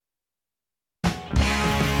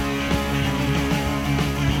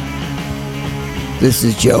This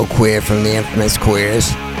is Joe Queer from the infamous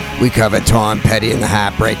Queers. We cover Tom Petty and the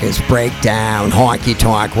Heartbreakers, Breakdown, Honky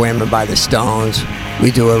Tonk Women by the Stones.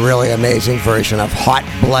 We do a really amazing version of Hot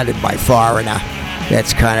Blooded by Foreigner.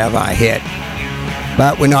 That's kind of a hit.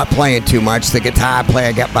 But we're not playing too much. The guitar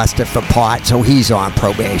player got busted for pot, so he's on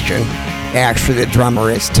probation. Actually, the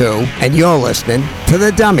drummer is too. And you're listening to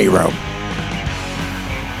The Dummy Room.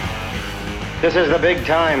 This is the big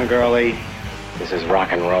time, girlie. This is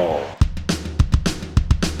rock and roll.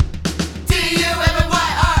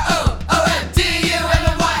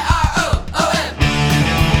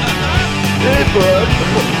 Hey, bud.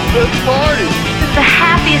 Let's party. This is the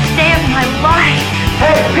happiest day of my life.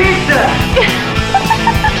 Hey, pizza!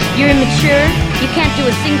 You're immature. You can't do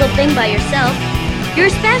a single thing by yourself. You're a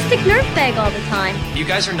spastic nerve bag all the time. You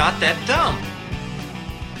guys are not that dumb.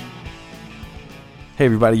 Hey,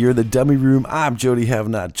 everybody. You're in the Dummy Room. I'm Jody Have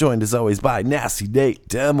Not, joined as always by Nasty Nate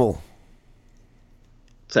Demmel.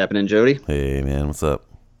 What's happening, Jody? Hey, man. What's up?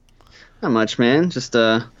 Not much, man. Just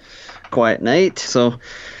a quiet night. So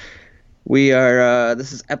we are,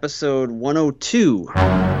 this is episode 102.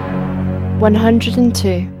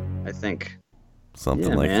 102. I think.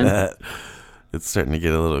 Something like man. that. It's starting to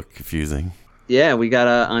get a little confusing. Yeah, we got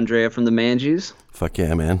Andrea from the Manges. Fuck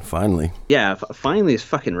yeah, man. Finally. Yeah, finally is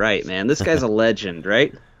fucking right, man. This guy's a legend,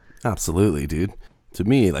 right? Absolutely, dude. To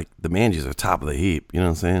me, like, the Manges are top of the heap. You know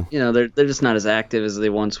what I'm saying? You know, they're just not as active as they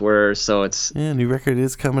once were, so it's... Yeah, new record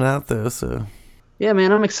is coming out, though, so... Yeah,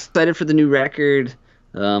 man, I'm excited for the new record.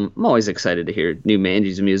 I'm always excited to hear new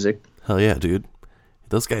Manges music. Hell yeah, dude.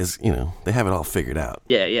 Those guys, you know, they have it all figured out.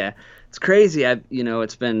 Yeah. It's crazy.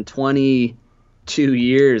 It's been 22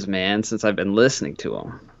 years, man, since I've been listening to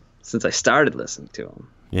them. Since I started listening to them.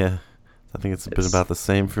 Yeah. I think it's been about the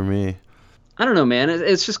same for me. I don't know, man.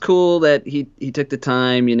 It's just cool that he took the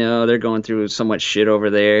time, you know, they're going through so much shit over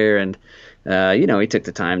there, and, he took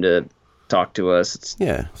the time to talk to us.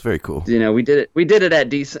 It's very cool. You know, we did it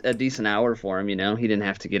at a decent hour for him, you know. He didn't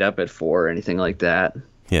have to get up at 4 or anything like that.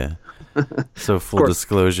 Yeah. So full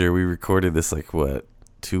disclosure, we recorded this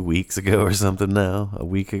 2 weeks ago or something now? A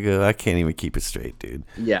week ago? I can't even keep it straight, dude.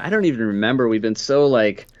 Yeah, I don't even remember. We've been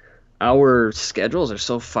so our schedules are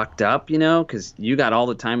so fucked up, you know, because you got all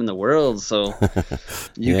the time in the world, so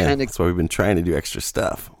you that's why we've been trying to do extra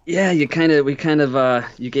stuff. Yeah, you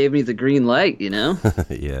gave me the green light, you know?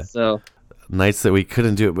 Yeah. So nights that we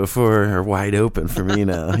couldn't do it before are wide open for me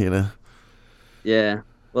now, you know? Yeah.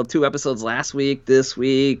 Well, 2 episodes last week, this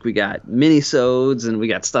week, we got mini-sodes, and we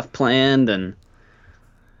got stuff planned, and...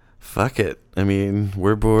 Fuck it. I mean,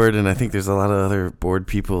 we're bored, and I think there's a lot of other bored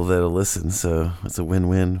people that'll listen, so it's a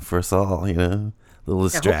win-win for us all, you know? A little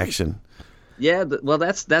distraction. Yeah, well,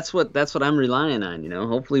 that's what I'm relying on, you know?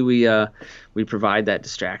 Hopefully we provide that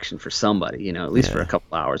distraction for somebody, you know, at least for a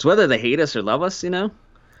couple hours. Whether they hate us or love us, you know?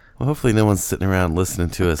 Well, hopefully no one's sitting around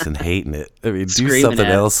listening to us and hating it. I mean, do Screaming something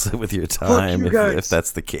else with your time if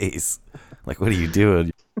that's the case. Like, what are you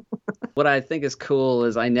doing? What I think is cool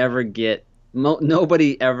is I never get...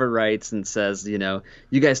 nobody ever writes and says, you know,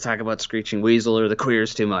 you guys talk about Screeching Weasel or the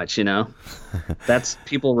Queers too much, you know? That's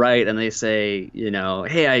people write and they say, you know,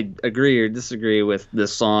 hey, I agree or disagree with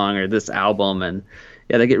this song or this album, and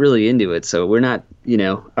yeah, they get really into it. So we're not, you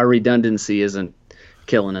know, our redundancy isn't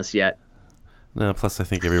killing us yet. No, plus I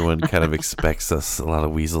think everyone kind of expects us a lot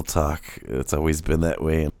of Weasel talk. It's always been that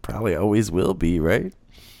way and probably always will be, right?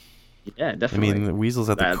 Yeah, definitely. I mean, the Weasel's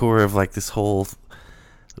at the core of this whole...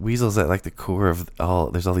 Weasel's at the core of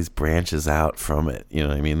there's all these branches out from it, you know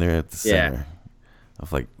what I mean? They're at the center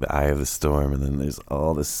of the eye of the storm, and then there's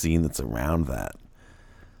all this scene that's around that.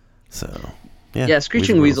 So, yeah.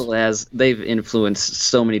 Screeching Weasel they've influenced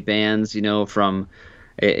so many bands, you know, from,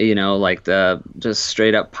 you know, the just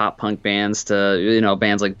straight up pop punk bands to, you know,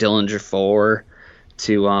 bands like Dillinger 4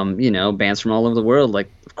 to, you know, bands from all over the world, like,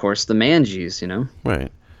 of course, the Manges, you know? Right.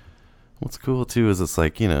 What's cool, too, is it's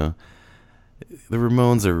you know, the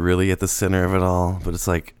Ramones are really at the center of it all, but it's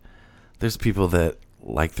there's people that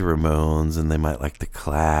like the Ramones and they might like the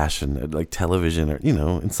Clash and like Television or, you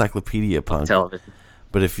know, encyclopedia punk. Television.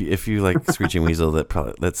 But if you like Screeching Weasel,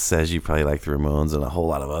 that says you probably like the Ramones and a whole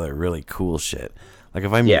lot of other really cool shit. Like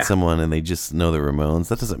if I meet someone and they just know the Ramones,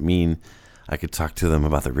 that doesn't mean I could talk to them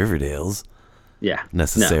about the Riverdales. Yeah.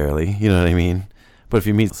 Necessarily, No. You know what I mean? But if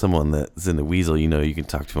you meet someone that's in the Weasel, you know, you can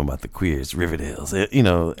talk to them about the Queers, Riverdales, you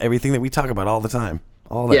know, everything that we talk about all the time.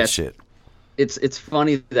 All that shit. It's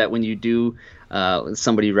funny that when you do,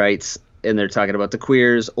 somebody writes and they're talking about the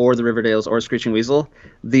Queers or the Riverdales or Screeching Weasel,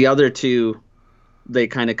 the other two, they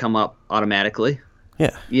kind of come up automatically.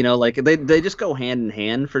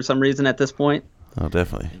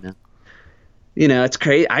 It's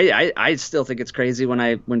crazy. I still think it's crazy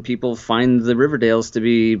when people find the Riverdales to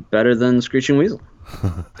be better than Screeching Weasel.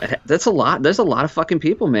 That's a lot. There's a lot of fucking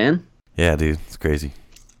people, man. Yeah, dude, it's crazy.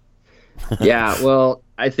 Yeah, well,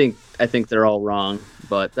 I think they're all wrong,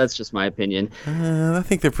 but that's just my opinion. I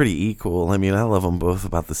think they're pretty equal. I mean, I love them both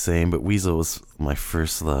about the same, but Weasel was my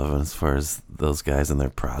first love as far as those guys and their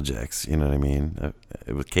projects. You know what I mean?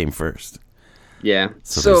 It came first. Yeah.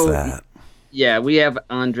 So there's that. Yeah, we have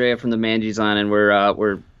Andrea from the Manges on, and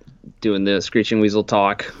we're doing the Screeching Weasel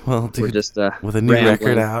talk. Well, dude, we're just with a new rambling.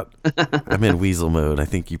 record out, I'm in Weasel mode. I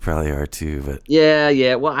think you probably are too. But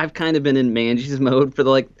yeah. Well, I've kind of been in Manges mode for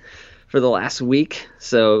the last week,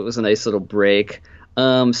 so it was a nice little break.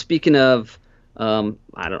 Speaking of,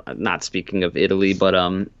 not speaking of Italy, but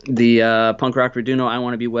the punk rock Raduno "I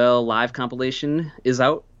Want to Be Well" live compilation is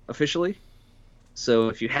out officially. So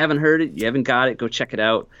if you haven't heard it, you haven't got it, go check it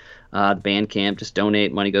out. Bandcamp, just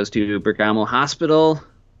donate. Money goes to Bergamo Hospital.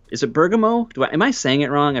 Is it Bergamo? Am I saying it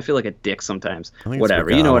wrong? I feel like a dick sometimes. Whatever.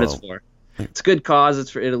 You know what it's for. It's a good cause. It's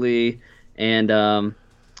for Italy. And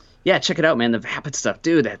yeah, check it out, man. The Vapid stuff,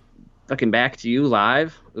 dude. That fucking Back to You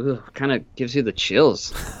live, kind of gives you the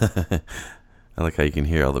chills. I like how you can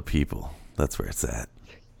hear all the people. That's where it's at.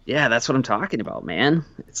 Yeah, that's what I'm talking about, man.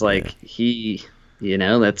 It's like he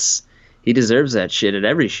deserves that shit at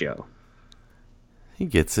every show. He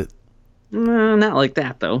gets it. Not like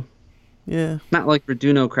that, though. Yeah. Not like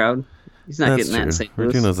Raduno crowd. He's not That's getting that in true. St.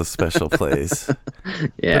 Louis. Raduno's a special place.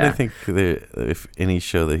 Yeah. But I think if any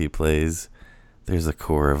show that he plays, there's a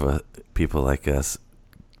core of people like us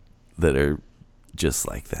that are just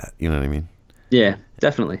like that. You know what I mean? Yeah,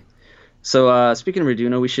 definitely. So speaking of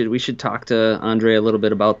Raduno, we should talk to Andrea a little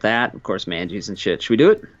bit about that. Of course, Manges and shit. Should we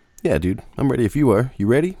do it? Yeah, dude. I'm ready if you are. You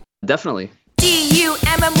ready? Definitely.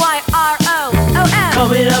 DUMMYROOM.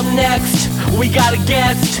 Coming up next, we got a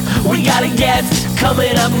guest. We got a guest.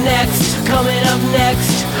 Coming up next. Coming up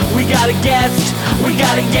next, we got a guest. We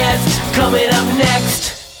got a guest. Coming up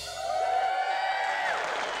next.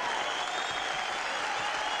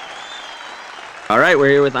 All right, we're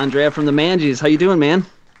here with Andrea from the Manges. How you doing, man?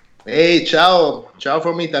 Hey, ciao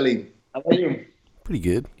from Italy. How are you? Pretty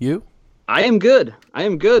good. You? I am good,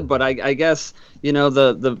 but I guess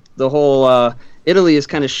the whole Italy is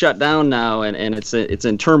kind of shut down now, and it's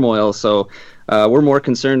in turmoil. So we're more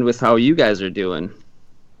concerned with how you guys are doing.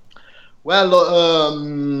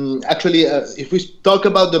 Well, actually, if we talk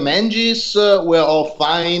about the Manges, we're all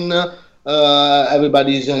fine.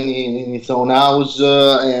 Everybody's in its own house,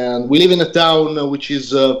 and we live in a town which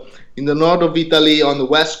is in the north of Italy on the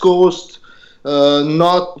west coast.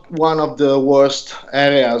 Not one of the worst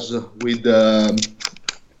areas with the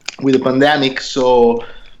pandemic. So,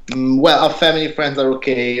 well, our family, friends are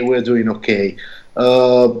okay. We're doing okay.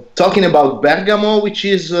 Talking about Bergamo, which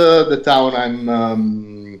is the town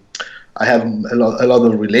I have a lot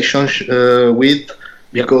of relations with,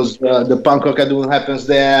 because the punk rock happens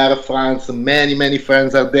there. France, many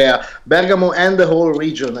friends are there. Bergamo and the whole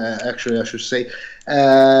region, actually, I should say,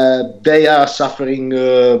 they are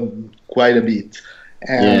suffering quite a bit.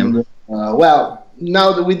 And well,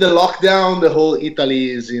 now with the lockdown, the whole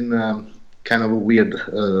Italy is in kind of a weird,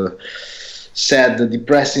 sad,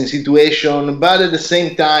 depressing situation. But at the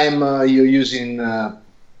same time, you're using the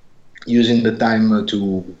time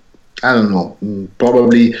to, I don't know,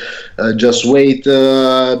 probably just wait,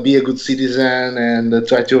 be a good citizen, and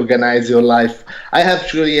try to organize your life. I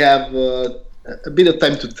actually have a bit of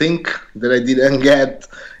time to think that I didn't get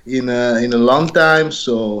in a long time.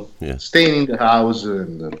 So staying in the house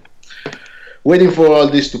and waiting for all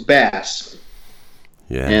this to pass.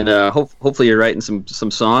 Yeah. And hopefully you're writing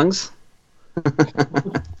some songs.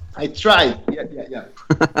 I tried. Yeah.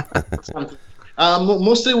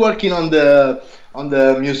 Mostly working on the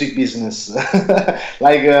music business.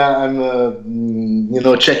 Like I'm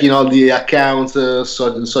checking all the accounts,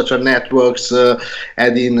 social networks,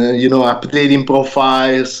 adding updating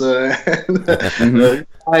profiles,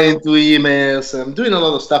 replying to emails. I'm doing a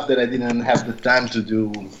lot of stuff that I didn't have the time to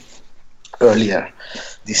do earlier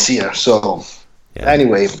this year. So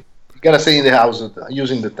anyway, you gotta stay in the house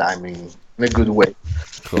using the time in a good way.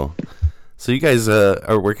 Cool. So you guys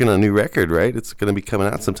are working on a new record, right? It's going to be coming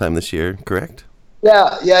out sometime this year, correct?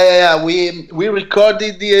 Yeah. We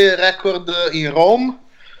recorded the record in Rome,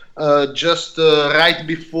 just right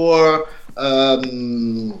before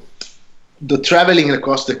the traveling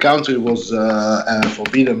across the country was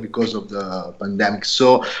forbidden because of the pandemic.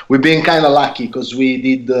 So we've been kind of lucky because we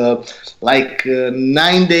did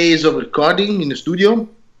 9 days of recording in the studio,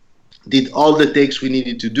 did all the takes we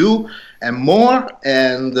needed to do and more,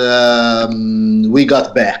 and we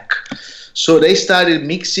got back So they started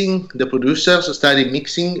mixing. The producers started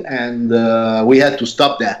mixing, and we had to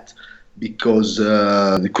stop that because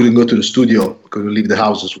they couldn't go to the studio, couldn't leave the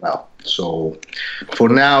house as well. So for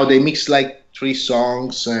now, they mix like 3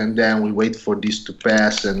 songs, and then we wait for this to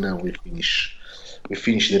pass, and then we finish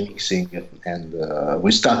the mixing, and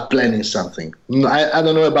we start planning something. I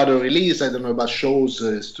don't know about a release. I don't know about shows.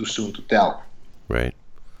 It's too soon to tell. Right.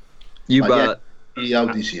 But be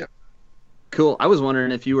out this year. Cool. I was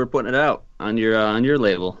wondering if you were putting it out on your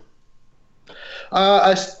label.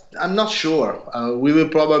 I'm not sure. We will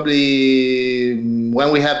probably,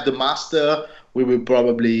 when we have the master, we will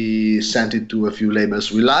probably send it to a few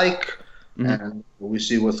labels we like, and we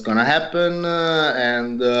see what's gonna happen.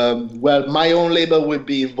 Well, my own label will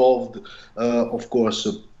be involved, of course,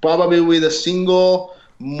 probably with a single,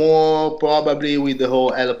 more probably with the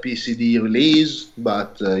whole LP CD release.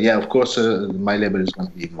 But yeah, of course, my label is gonna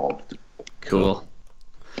be involved. Cool.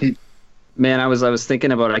 Man, I was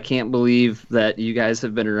thinking about it. I can't believe that you guys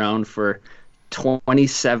have been around for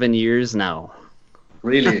 27 years now.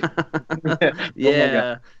 Really?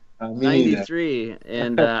 Yeah. Oh 93.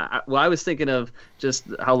 And I was thinking of just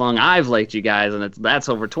how long I've liked you guys, and that's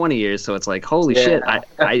over 20 years. So it's like, holy shit.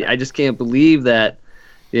 I just can't believe that,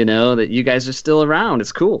 that you guys are still around.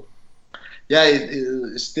 It's cool. Yeah,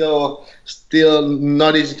 it's still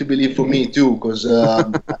not easy to believe for me too, because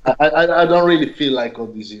I don't really feel like all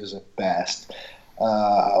these years have passed.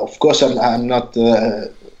 Of course, I'm not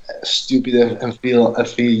stupid and feel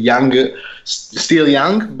younger, still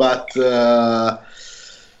young, but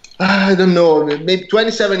I don't know. Maybe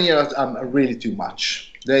 27 years are really too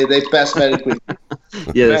much. They pass very quickly.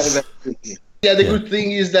 Yes. Very, very quickly. Yeah, the good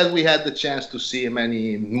thing is that we had the chance to see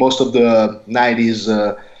most of the 90s.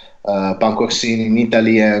 Punk rock scene in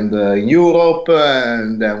Italy and in Europe,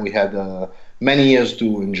 and then we had many years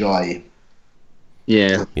to enjoy.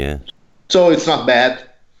 Yeah. So it's not bad.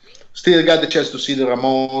 Still got the chance to see the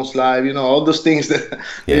Ramones live, all those things that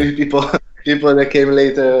maybe people that came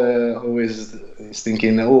later always is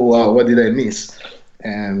thinking, oh, wow, what did I miss?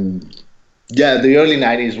 And yeah, the early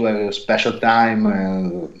 90s were a special time,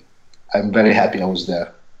 and I'm very happy I was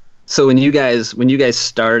there. So when you guys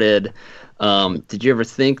started, did you ever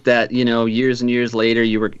think that, years and years later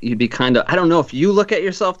you'd be kind of, I don't know if you look at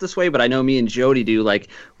yourself this way, but I know me and Jody do, like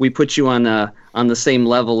we put you on the same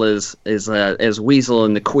level as Weasel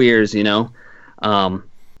and the Queers,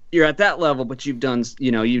 you're at that level, but you've done,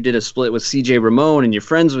 you did a split with CJ Ramone and you're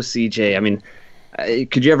friends with CJ. I mean,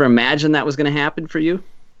 could you ever imagine that was going to happen for you?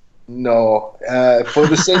 No, for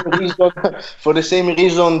the same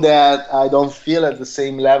reason that I don't feel at the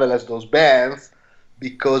same level as those bands.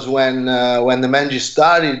 Because when the Manges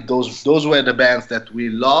started, those were the bands that we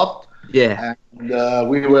loved. Yeah. And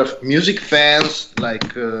we were music fans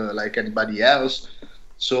like anybody else.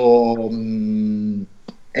 So and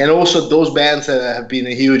also those bands have been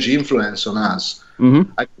a huge influence on us.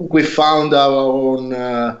 Mm-hmm. I think we found our own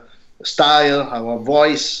style, our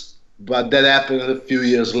voice, but that happened a few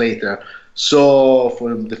years later. So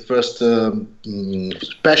for the first,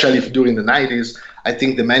 especially during the 90s, I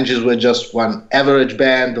think the Manges were just one average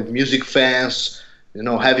band of music fans,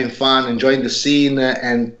 having fun, enjoying the scene,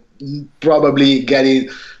 and probably getting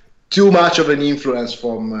too much of an influence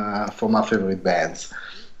from our favorite bands.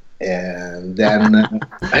 And then,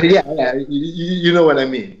 you know what I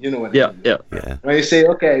mean. Yeah. When you say,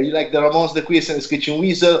 okay, you like the Ramones, the Queers, and the Screeching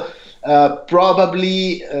Weasel,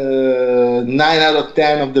 probably 9 out of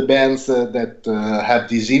 10 of the bands that have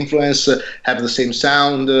this influence have the same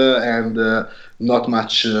sound and not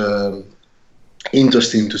much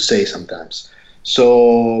interesting to say sometimes.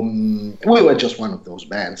 So we were just one of those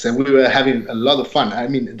bands, and we were having a lot of fun. I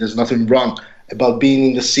mean, there's nothing wrong about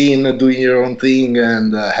being in the scene, doing your own thing,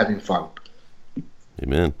 and having fun.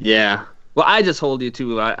 Amen. Yeah. Well, I just hold you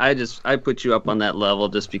to. I put you up on that level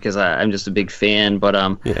just because I'm just a big fan. But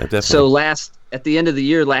yeah, definitely. So at the end of the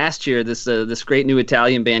year last year, this great new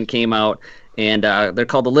Italian band came out, and they're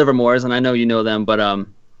called the Livermores, and I know you know them, but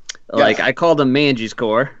I call them Manges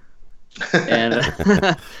Core. And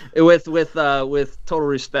with total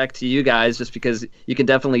respect to you guys, just because you can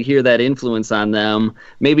definitely hear that influence on them.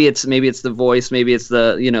 Maybe it's the voice, maybe it's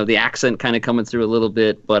the the accent kind of coming through a little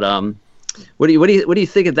bit. But what do you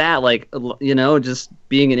think of that? Like just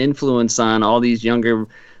being an influence on all these younger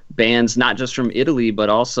bands, not just from Italy, but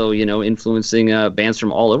also influencing bands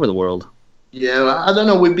from all over the world. Yeah, I don't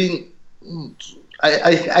know. We've been.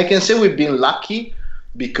 I can say we've been lucky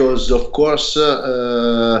because, of course.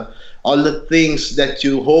 All the things that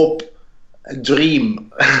you hope,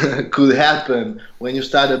 dream could happen when you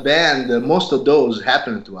start a band, most of those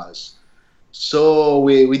happen to us. So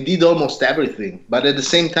we did almost everything, but at the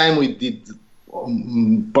same time we did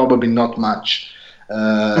probably not much.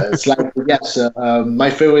 It's like, yes, my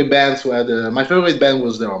favorite band was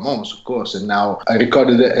the Ramones, of course, and now I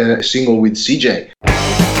recorded a single with CJ.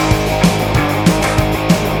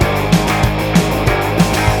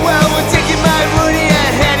 Well, we're taking my Woody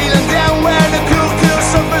and heading on down where the cool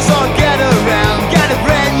surfers all get around. Got a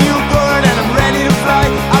brand new board and I'm ready to fly.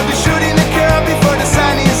 I'll be shooting the curve before the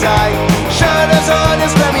sun is high. Shutters on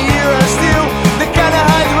and let me hear us still. The kind of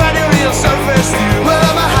high ride the real surfers do. Well,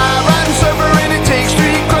 I'm a high riding surfer and it takes 3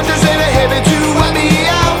 quarters and a heavy to wipe me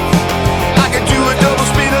out. I can do a double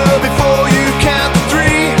spinner before you count to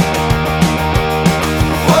 3.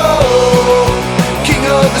 Whoa, king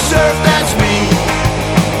of the surf, that's me.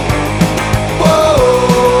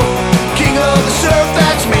 Whoa, king of the surf,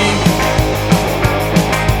 that's me.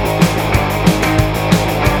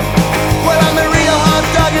 Well, I'm a real hot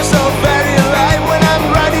dog, you're so very alive. When I'm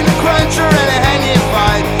riding a cruncher and a hanging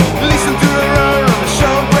fight, listen to the roar of the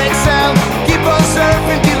show break sound. Keep on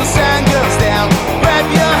surfing till the sun goes down. Grab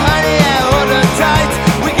your honey and hold her tight.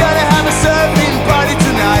 We gotta have a surfing party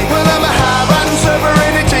tonight. Well, I'm a high riding surfer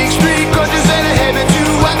and it takes 3 quarters and a heavy to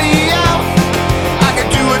wipe me out. I can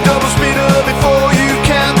do a double spinner before you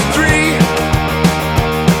count to 3.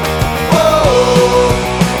 Whoa,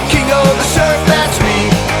 king of the surf, that's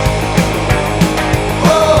me.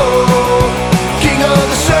 Whoa, king of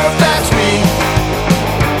the surf, that's me.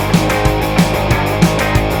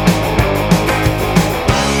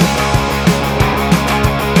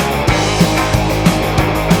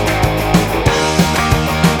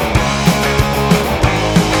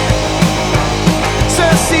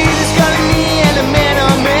 Surf scene is calling me and a man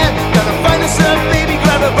on man. Gonna find a surf baby,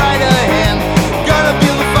 grab her by the hand. Gonna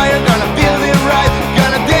build a fire, gonna build it right.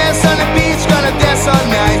 Gonna dance on the beach, gonna dance all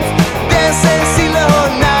night. Dance and see the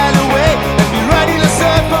whole night away. And be riding a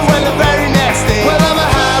surfer when the very next day. Well, I'm a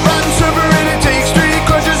high riding surfer and it takes 3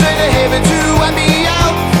 quarters and a heavy to wipe me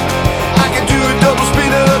out. I can do a double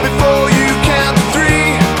spinner before you count to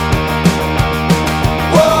 3.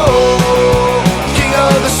 Whoa, king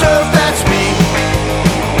of the surf, that's me.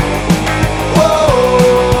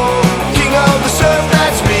 Whoa, king of the surf,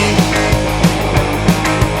 that's me.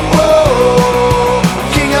 Whoa,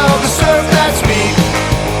 king of the surf, that's me.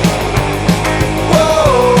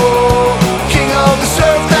 Whoa, king of the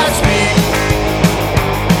surf, that's me.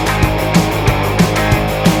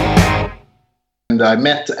 And I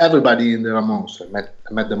met everybody in the Ramones. I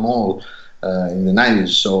met them all in the 90s.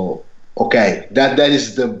 So, okay, that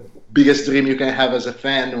is the biggest dream you can have as a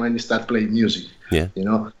fan when you start playing music. Yeah. You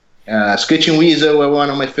know, Screeching Weasel were one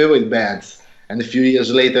of my favorite bands, and a few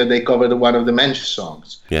years later they covered one of the Manges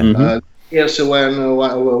songs. Yeah. Years when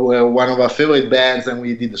were one of our favorite bands, and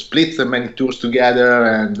we did the splits and many tours together,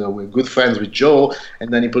 and we're good friends with Joe,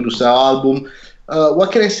 and then he produced our album.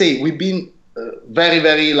 What can I say? We've been very,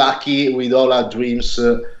 very lucky with all our dreams.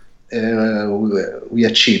 We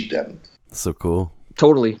achieved them. So cool.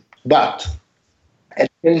 Totally. But at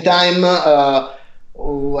the same time,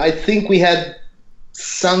 I think we had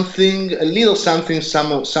something, a little something,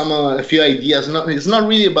 a few ideas. It's not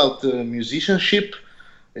really about musicianship.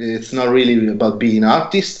 It's not really about being an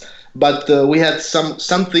artist. But we had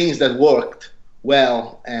some things that worked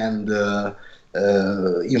well and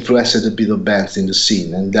influenced a bit of bands in the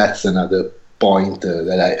scene. And that's another point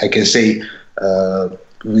that I can say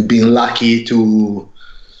we've been lucky to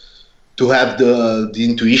have the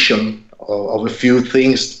intuition of a few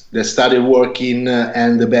things that started working,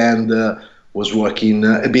 and the band was working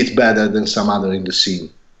a bit better than some other in the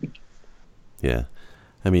scene. Yeah.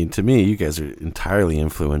 I mean, to me, you guys are entirely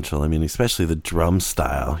influential. I mean, especially the drum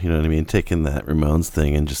style, you know what I mean? Taking that Ramones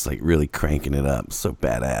thing and just like really cranking it up. So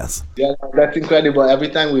badass. Yeah, that's incredible. Every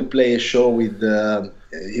time we play a show with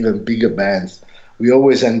even bigger bands, we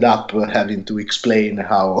always end up having to explain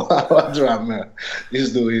how a drummer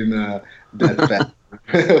is doing that band.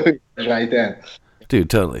 Right there.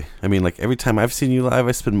 Dude, totally. I mean, like, every time I've seen you live,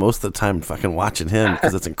 I spend most of the time fucking watching him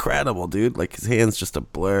because it's incredible, dude. Like, his hand's just a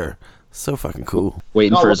blur. So fucking cool.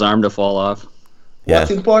 Waiting for his arm to fall off. Yeah.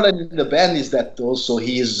 What's important in the band is that also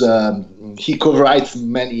he co-writes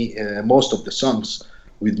most of the songs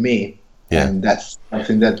with me, and that's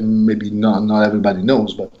something that maybe not everybody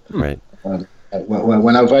knows. But right.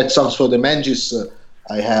 When I write songs for the Manges,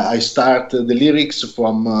 I start the lyrics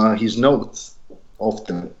from his notes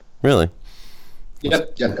often. Really?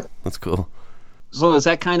 Yep. That's cool. So is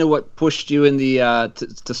that kind of what pushed you in the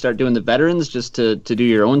to start doing the veterans, just to do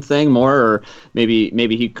your own thing more, or maybe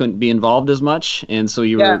he couldn't be involved as much, and so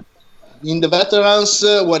you were in the veterans?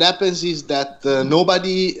 What happens is that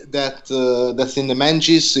nobody that's in the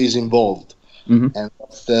Manges is involved.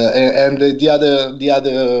 And the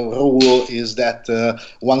other rule is that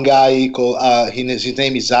one guy called his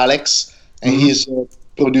name is Alex, and he's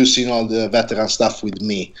producing all the veteran stuff with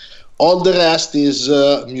me. All the rest is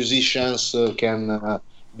musicians can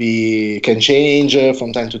change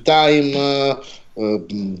from time to time.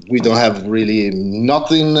 We don't have really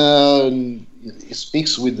nothing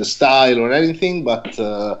speaks with the style or anything, but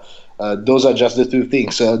those are just the two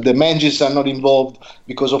things. The Manges are not involved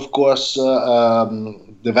because, of course,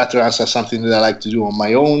 the veterans are something that I like to do on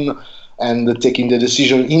my own, and taking the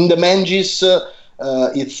decision in the Manges,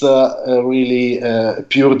 it's really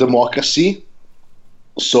pure democracy.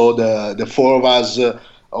 So the four of us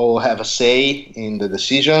all have a say in the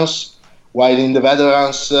decisions. While in the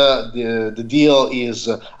veterans, the deal is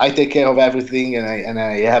I take care of everything, and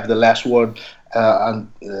I have the last word.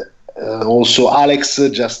 Also, Alex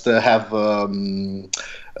just have the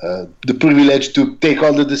privilege to take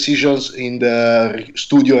all the decisions in the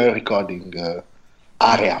studio and recording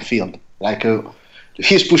area field. Like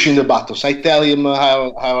he's pushing the buttons. I tell him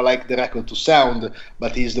how I like the record to sound,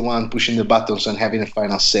 but he's the one pushing the buttons and having a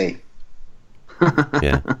final say.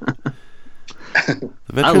 Yeah. The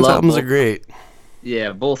Veterans albums are great.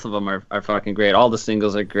 Yeah, both of them are fucking great. All the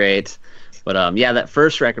singles are great. But that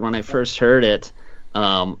first record, when I first heard it,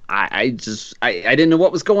 I didn't know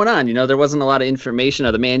what was going on. You know, there wasn't a lot of information.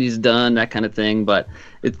 Are the Manges done, that kind of thing. But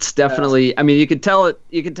it's definitely. I mean, you could tell it.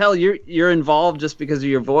 You could tell you're involved just because of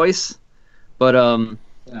your voice. But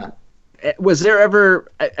was there ever?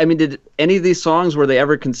 I mean, did any of these songs, were they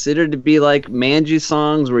ever considered to be like Manges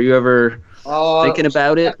songs? Were you ever thinking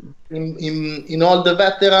about it? In all the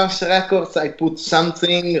veterans records, I put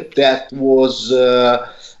something that was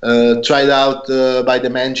tried out by the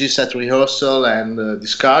Manges at rehearsal and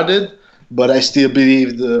discarded, but I still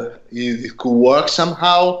believed it could work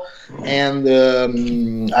somehow, and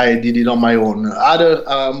I did it on my own.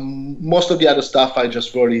 Most of the other stuff I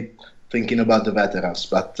just wrote it thinking about the veterans,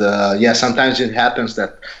 but sometimes it happens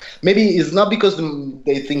that maybe it's not because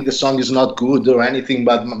they think the song is not good or anything,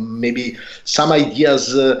 but maybe some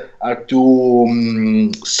ideas are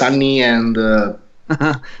too sunny and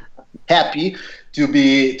happy to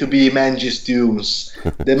be Manges tunes.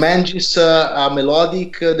 The Manges are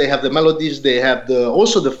melodic. They have the melodies. They have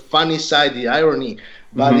also the funny side, the irony,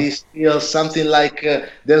 but it's still something like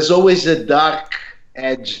there's always a dark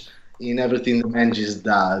edge in everything the Manges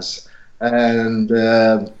does, and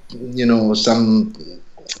some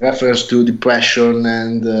reference to depression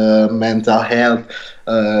and mental health,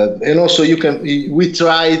 and also we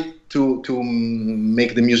try to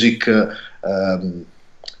make the music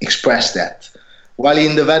express that. While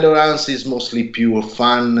in the veterans is mostly pure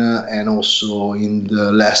fun, and also in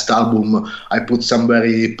the last album I put some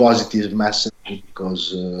very positive message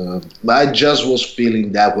because I just was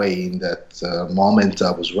feeling that way in that moment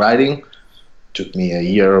I was writing. Took me a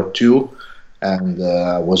year or two, and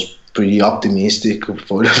was pretty optimistic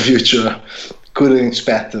for the future. Couldn't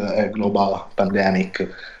expect a global pandemic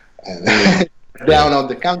down on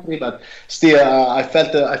the country, but still I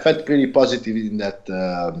felt pretty positive in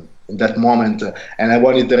that moment, and I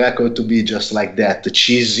wanted the record to be just like that,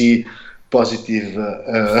 cheesy, positive.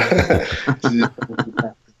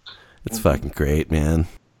 It's fucking great, man.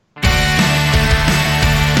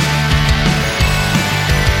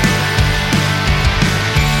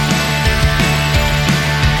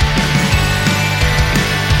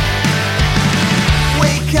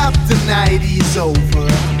 Up, the night is over.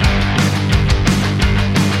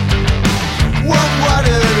 Warm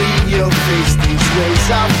water in your face, these ways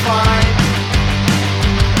are fine.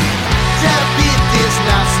 The beat is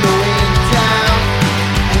not slowing down,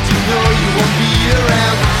 and you know you won't be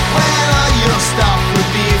around when all your stuff will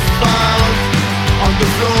be found on the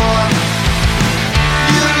floor.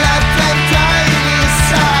 You left them dying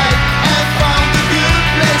inside and found a good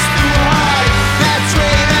place to hide. That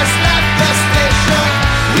train has left the station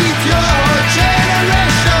with your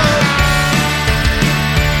generation.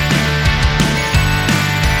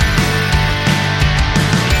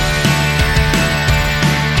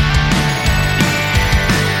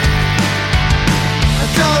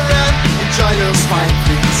 Don't run, enjoy those fine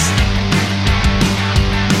things.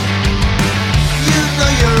 You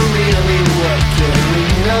know you're really worth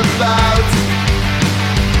caring about.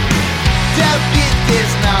 The beat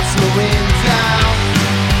is not slowing down,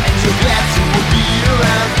 and you're glad you will be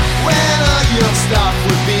around when all your stuff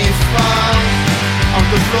will be found on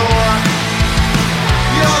the floor.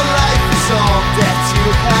 Your life is all that you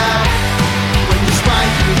have. When you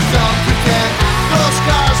smile, you don't pretend. Those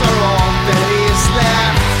scars are all that is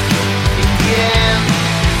left. In the end,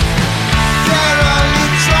 they're only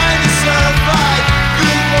trying to survive.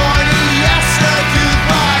 Good morning, yes sir.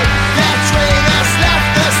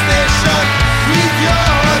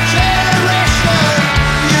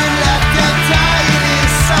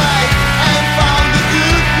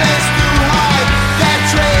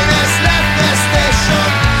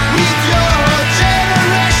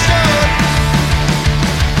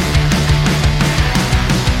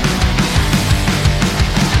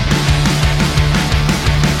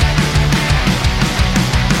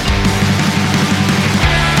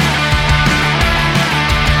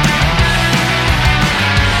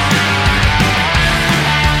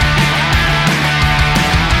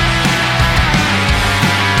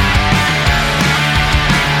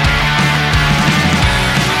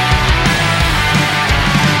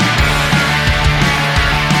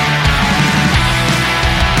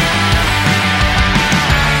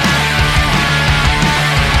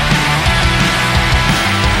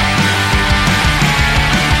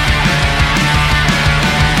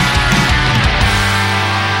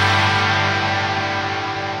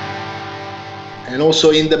 And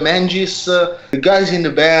also in the Manges, the guys in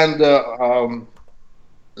the band,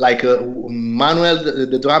 Manuel,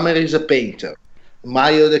 the drummer, is a painter.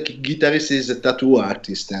 Mario, the guitarist, is a tattoo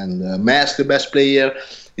artist, and Mas, the bass player,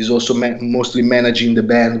 is also mostly managing the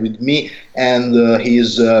band with me, and he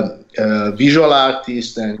is a visual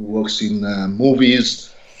artist and works in movies.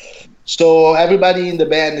 So everybody in the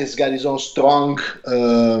band has got his own strong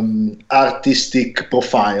artistic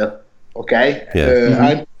profile. Okay,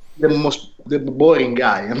 I'm the boring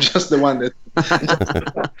guy. I'm just the one that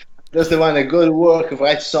just the one that go to work,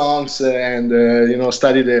 write songs, and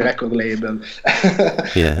study the record label.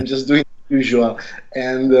 I'm just doing the usual.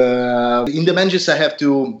 And in the Manges, I have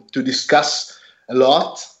to discuss a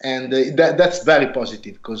lot, and that's very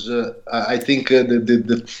positive, because I think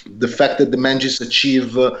the fact that the Manges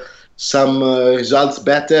achieve some results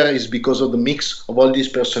better is because of the mix of all these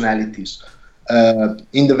personalities.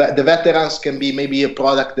 In the veterans can be maybe a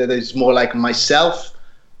product that is more like myself,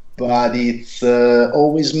 but it's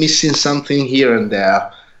always missing something here and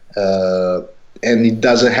there, and it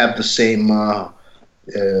doesn't have the same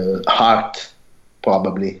heart,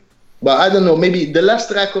 probably. But I don't know. Maybe the last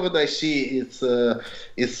record I see, there's a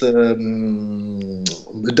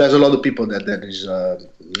lot of people that is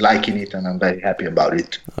liking it, and I'm very happy about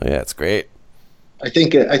it. Oh yeah, it's great. I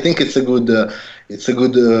think it's a good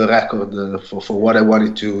record for what I want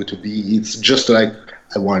it to be. It's just like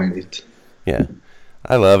I wanted it. Yeah,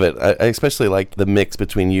 I love it. I especially like the mix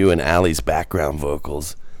between you and Ali's background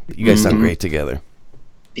vocals. You guys sound great together.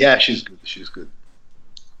 Yeah, she's good.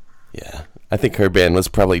 Yeah, I think her band was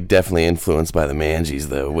probably definitely influenced by the Manges,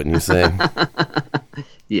 though, wouldn't you say?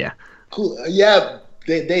 Yeah. Cool. Yeah.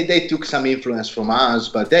 They took some influence from us,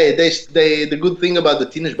 but they the good thing about the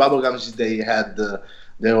Teenage Bubblegums is they had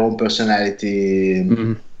their own personality.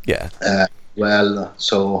 Yeah.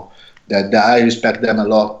 So that I respect them a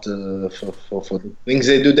lot for the things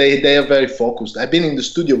they do. They are very focused. I've been in the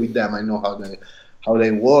studio with them. I know how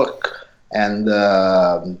they work, and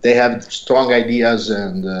they have strong ideas,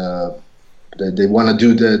 and they want to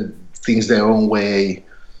do the things their own way,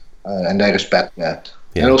 and I respect that.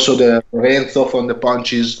 Yeah. And also the Renzo from the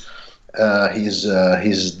Punches,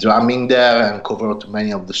 he's drumming there and covered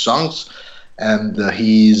many of the songs, and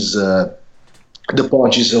the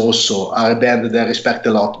Punches also are a band that I respect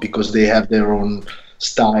a lot because they have their own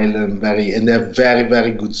style and they're very,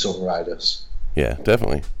 very good songwriters. Yeah,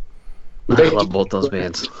 definitely. I love both those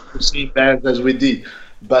bands. Same bands as we did,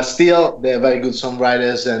 but still they're very good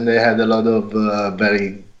songwriters, and they had a lot of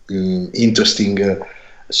very interesting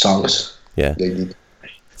songs. Yeah, they did.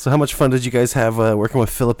 So how much fun did you guys have working with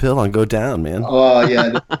Philip Hill on Go Down, man? Oh,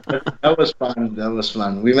 yeah, that was fun. That was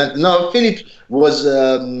fun. Philip was,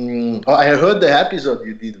 I heard the episode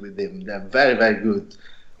you did with him. They're very, very good.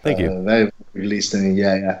 Thank you. Very good listening,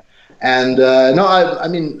 yeah. And,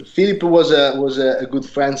 Philip was a good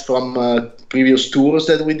friend from previous tours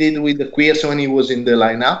that we did with the Queers when he was in the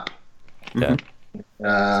lineup. Yeah.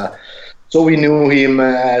 So we knew him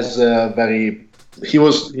as he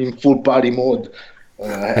was in full party mode.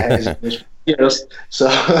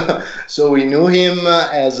 So we knew him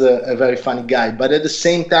as a very funny guy, but at the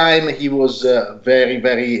same time he was very,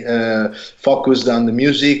 very focused on the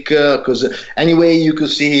music, because anyway you could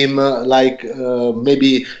see him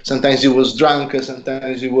maybe sometimes he was drunk,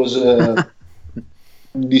 sometimes he was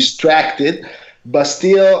distracted, but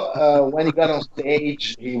still when he got on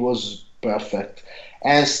stage he was perfect,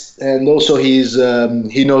 and also he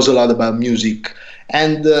knows a lot about music.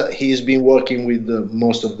 And he's been working with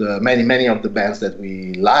most of the many of the bands that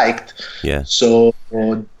we liked. Yeah. So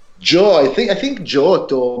Joe, I think Joe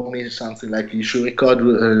told me something like you should record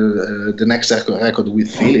the next record with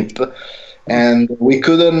Philip, and we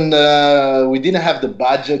couldn't. We didn't have the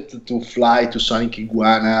budget to fly to Sonic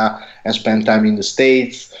Iguana and spend time in the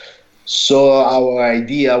States. So our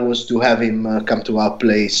idea was to have him come to our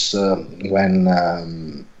place when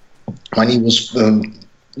he was.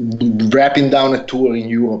 Wrapping down a tour in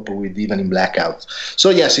Europe with Even in Blackout.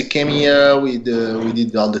 So yes, he came here. We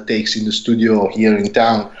did all the takes in the studio here in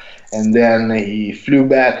town, and then he flew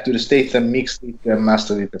back to the States and mixed it and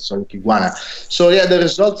mastered it at Sonic Iguana. So yeah, the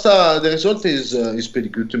result is pretty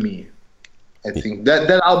good to me. I think that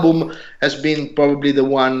album has been probably the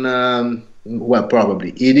one.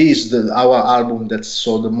 Probably it is our album that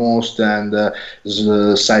sold the most and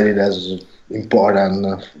is cited as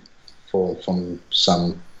important. From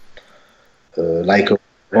some like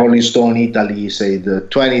Rolling Stone Italy, say the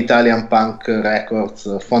 20 Italian punk records,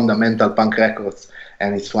 fundamental punk records,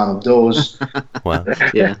 and it's one of those. Wow.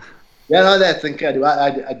 Yeah. Yeah, no, that's incredible.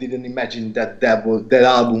 I didn't imagine that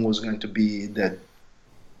album was going to be that.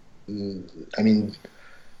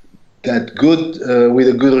 that good with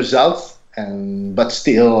a good result, but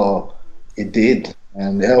still it did.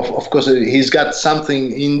 And of course, he's got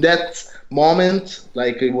something in that moment,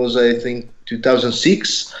 like it was, I think,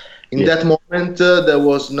 2006. In that moment, there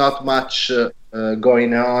was not much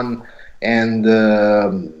going on, and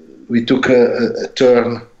we took a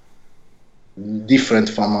turn different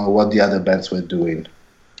from what the other bands were doing.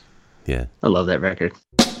 Yeah, I love that record.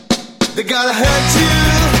 They're gonna hurt you,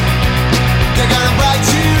 they're gonna bite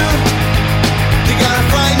you, they're gonna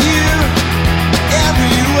find you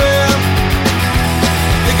everywhere.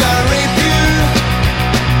 They're gonna rape you,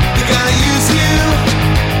 they're gonna use you,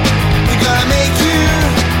 they're gonna make you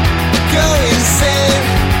go insane.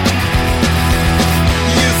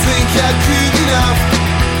 You think you're good enough,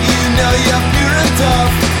 you know you're pure and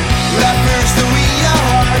tough. Rappers to win your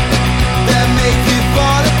heart, that make you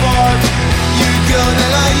fall apart. You go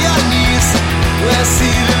down on your knees, let's see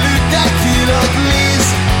the loot that killer please.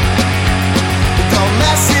 Don't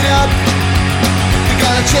mess it up, they're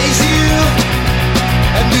gonna chase you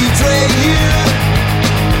and betray you.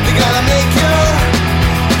 They're gonna make your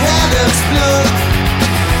head explode.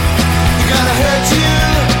 They're gonna hurt you,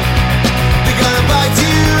 they're gonna bite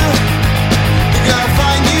you, they're gonna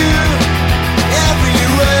find you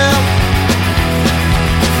everywhere.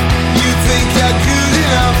 You think you're good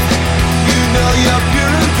enough, you know you're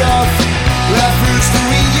pure and tough. Rappers to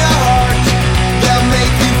win your heart, they'll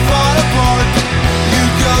make you fall apart. You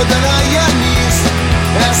go down on your knees,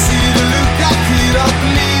 I see the look that kid up,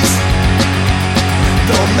 please.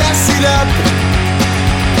 Don't mess it up.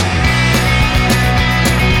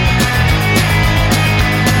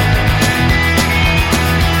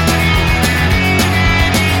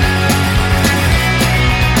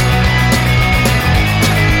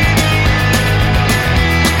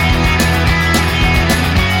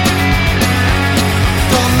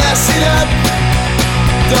 Don't mess it up.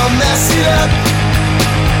 Don't mess it up.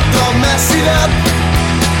 Don't mess it up.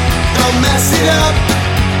 Don't mess it up.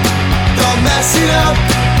 Don't mess it up.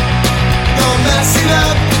 Don't mess it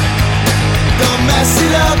up. Don't mess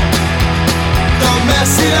it up. Don't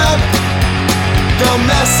mess it up. Don't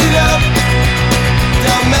mess it up.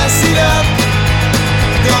 Don't mess it up.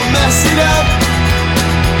 Don't mess it up.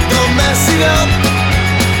 Don't mess it up.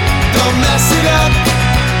 Don't mess it up.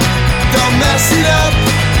 Don't mess it up.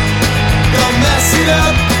 Don't mess it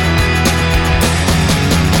up.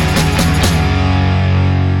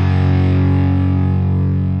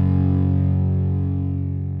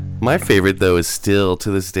 My favorite, though, is still,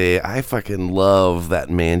 to this day, I fucking love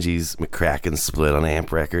that Manges McCracken split on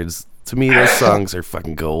Amp Records. To me, those songs are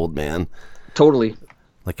fucking gold, man. Totally.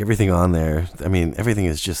 Like everything on there. I mean, everything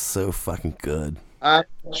is just so fucking good. I'm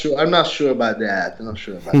not sure about that. I'm not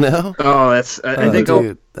sure about that. No? Oh, that's. I think.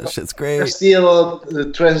 Dude, that shit's We're great. still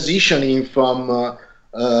transitioning from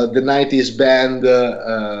the 90s band,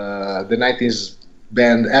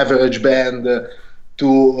 average band,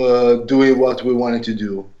 to doing what we wanted to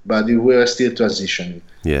do. But we're still transitioning.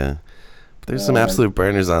 Yeah. There's some absolute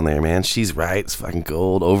burners on there, man. She's Right. It's fucking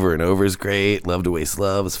gold. Over and Over is great. Love to Waste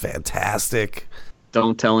Love is fantastic.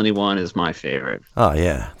 Don't Tell Anyone is my favorite. Oh,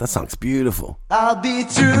 yeah. That song's beautiful. I'll be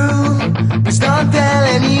true, please don't tell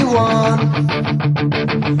anyone.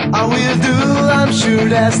 I will do, I'm sure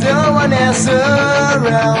there's no one else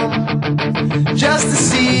around. Just a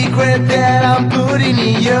secret that I'm putting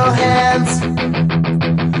in your hands.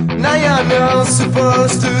 Now you're not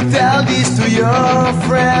supposed to tell this to your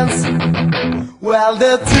friends. Well,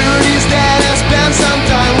 the truth is that I spent some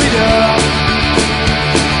time with her.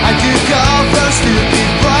 I took off her stupid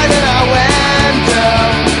pride and I went down.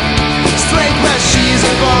 Straight where she's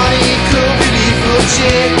a funny, cool, beautiful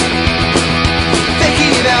chick.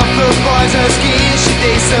 Taking it out for boys, her skin, she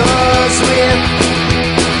tastes so sweet.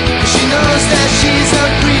 She knows that she's a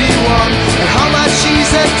pretty one, and how much she's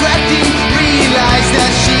attracting. Realize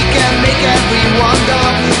that she can make everyone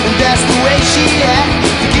dumb, and that's the way she acts.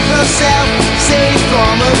 To keep herself safe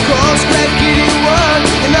from a cold, spread-kitty world,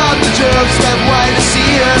 and all the jerks that want to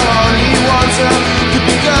see her only wants her to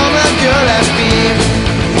become a girl as me.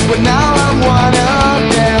 But now I'm one of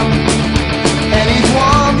them, and it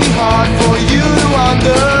won't be hard for you to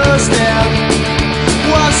understand.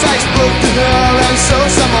 Once I spoke to her and saw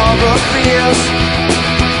some of her fears,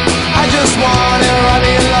 I just wanna run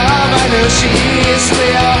in love, I know she's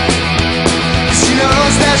real. She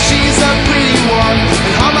knows that she's a pretty one,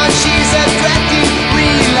 and how much she's attractive.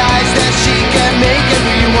 Realize that she can make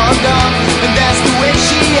everyone dumb, and that's the way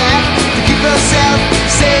she acts. To keep herself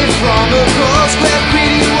safe from a cold, square,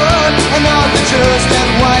 pretty world, and all the jerks that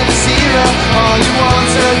want to see her only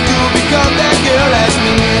wants her to become that girl as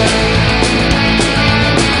me.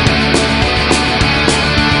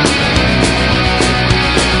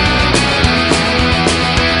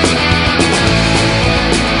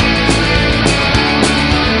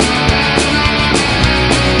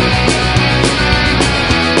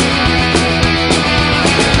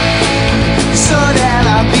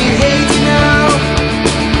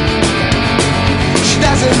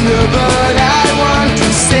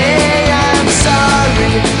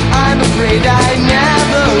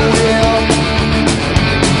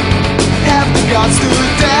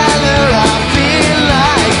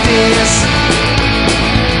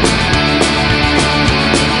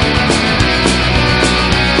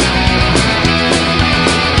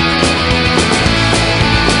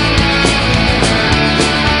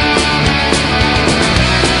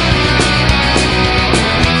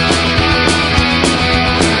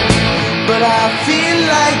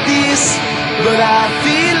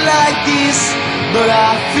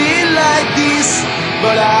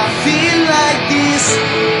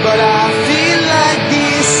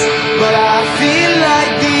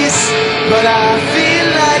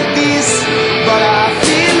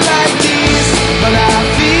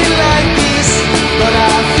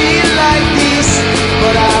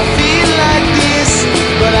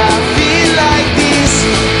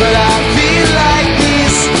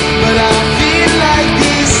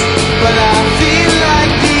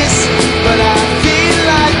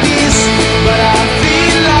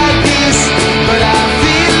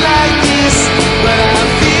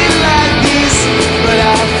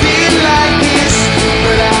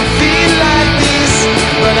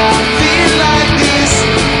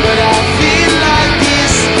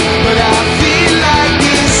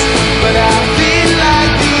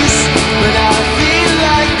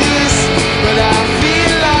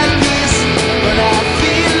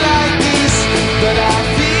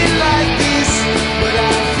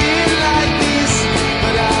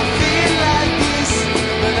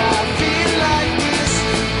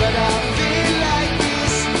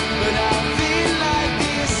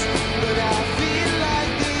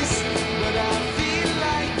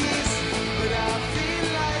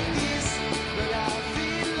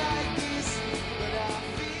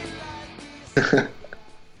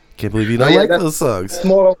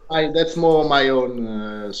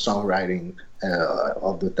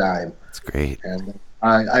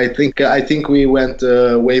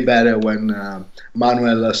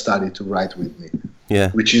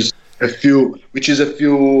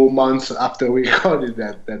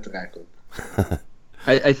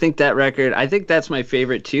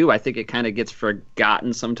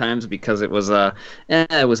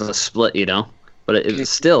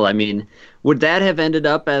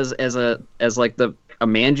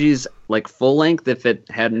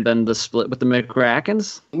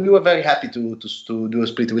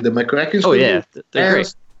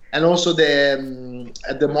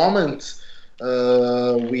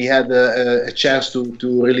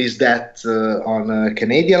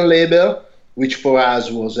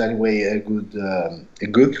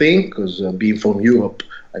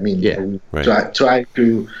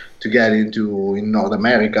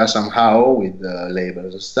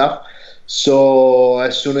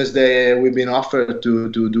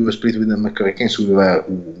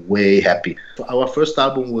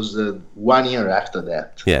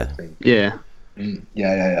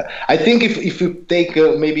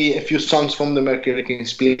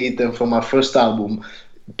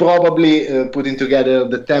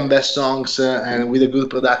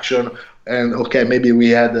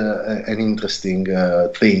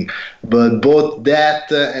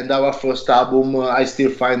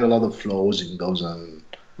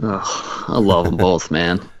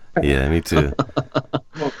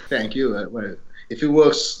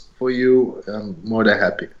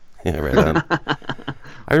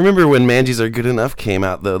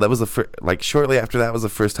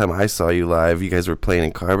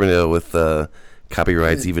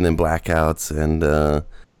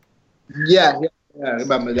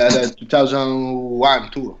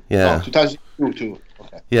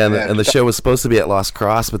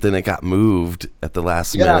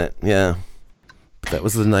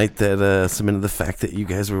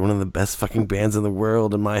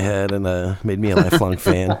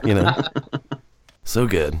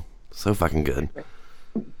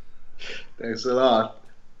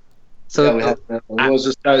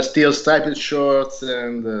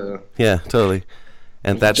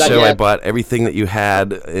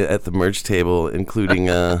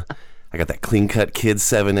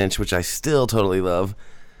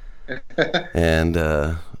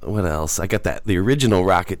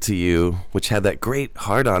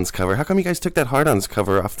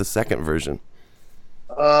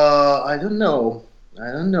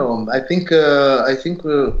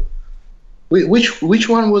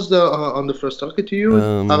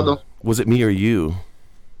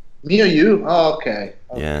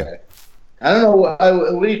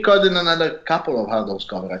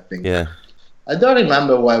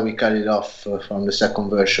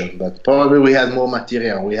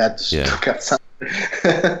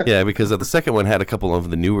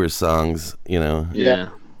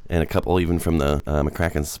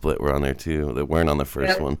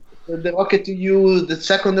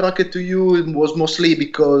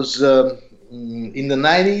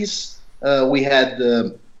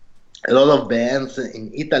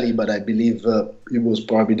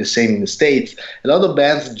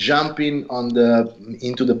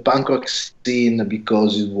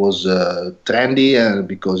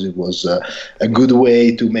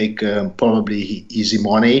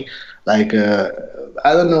 Like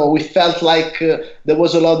I don't know, we felt like there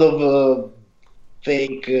was a lot of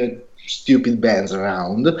fake stupid bands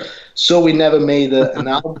around, so we never made an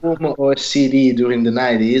album or a CD during the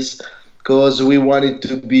 90s because we wanted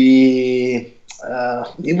to be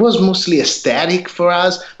it was mostly aesthetic for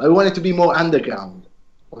us, but we wanted to be more underground.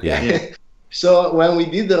 Okay. Yeah. So when we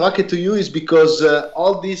did the Rocket to You is because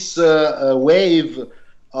all this wave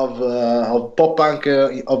of pop punk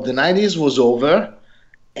of the 90s was over,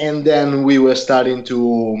 and then we were starting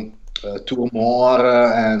to tour more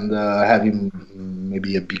and having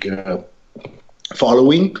maybe a bigger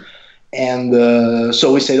following. And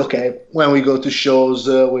so we said, okay, when we go to shows,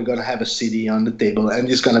 we're going to have a CD on the table, and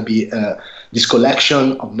it's going to be this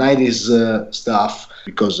collection of 90s stuff,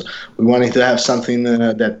 because we wanted to have something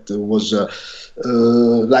that was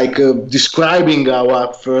like describing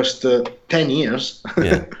our first 10 years.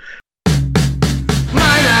 Yeah.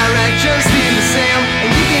 My direction's still the same,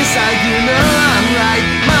 and deep inside you know I'm right.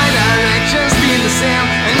 My direction's still the same,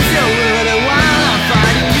 and if you're with it while I'm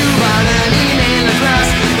fighting you on an email address,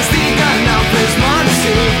 I still got enough, there's more to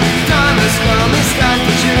see. Time has come, it's time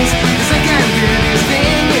to choose, 'cause I can't do this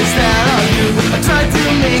thing instead of you. I try to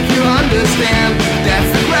make you understand, that's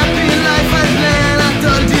the crappy life I plan. I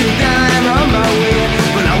told you that I'm on my way,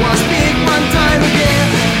 but I was big one time again.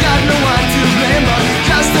 Got no one to blame, but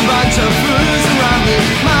just a bunch of fools around me.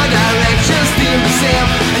 My direction's still the same,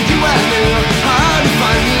 and you I know how to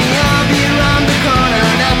find me. I'll be around the corner,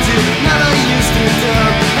 not too, not I used to do,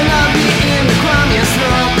 and I'll be in the crummiest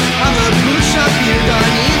room. I'm a push-up you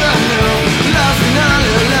don't even know, laughing all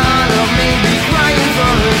alone, or maybe crying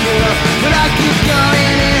for a girl, but I keep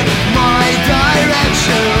going in my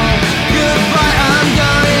direction. Goodbye, I'm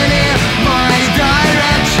going in my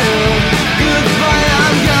direction. Goodbye,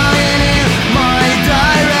 I'm going in my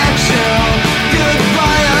direction.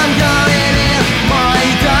 Goodbye, I'm going in my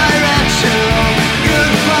direction.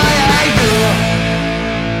 Goodbye, I go.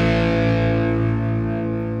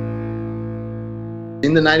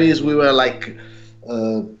 In the 90s, we were like,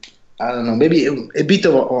 I don't know, maybe a bit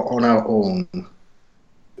on our own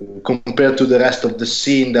compared to the rest of the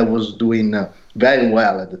scene that was doing very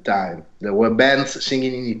well at the time. There were bands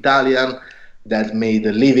singing in Italian that made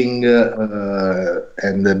a living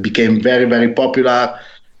and became very, very popular,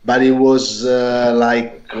 but it was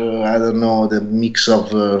like, I don't know, the mix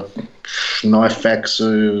of no effects.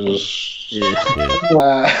 You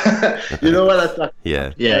know what I thought?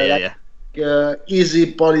 Yeah. Yeah. Easy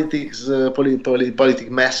politics, politic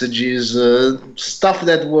messages, stuff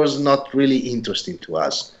that was not really interesting to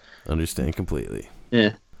us. Understand completely.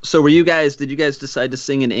 Yeah. So did you guys decide to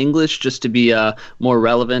sing in English just to be more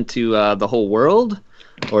relevant to the whole world,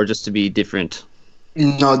 or just to be different?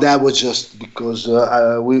 No, that was just because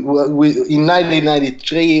we in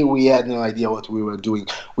 1993 we had no idea what we were doing.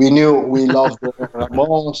 We knew we loved the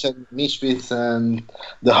Ramones and Misfits and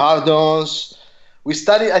the Hard-Ons.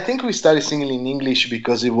 I think we started singing in English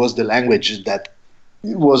because it was the language that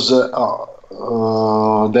was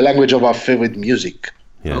the language of our favorite music.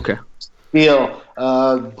 Yeah. Okay. Still,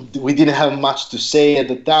 we didn't have much to say at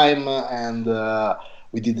the time, and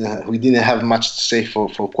we didn't have much to say for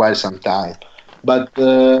quite some time. But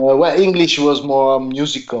English was more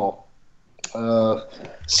musical.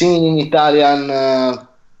 Singing in Italian,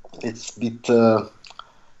 it's a bit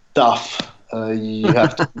tough. You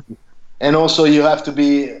have to. And also, you have to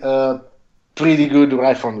be pretty good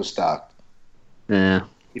right from the start. Yeah.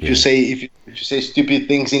 If you say stupid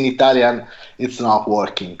things in Italian, it's not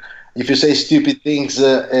working. If you say stupid things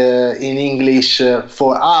in English,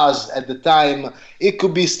 for us at the time, it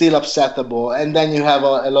could be still acceptable. And then you have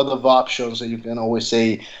a lot of options. So you can always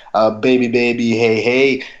say baby, baby, hey,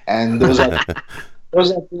 hey. And those are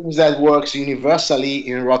things that works universally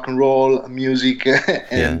in rock and roll music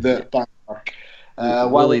and punk rock.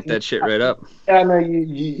 We'll eat that shit right up.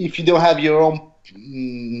 If you don't have your own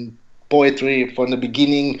poetry from the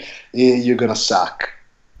beginning, you're gonna suck.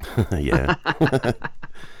 Yeah.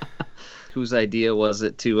 Whose idea was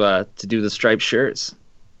it to do the striped shirts?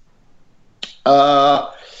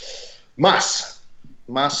 Mas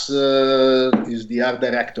is the art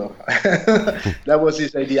director. That was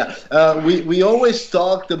his idea. We always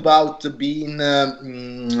talked about being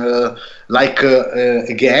like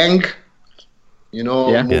a gang. You know,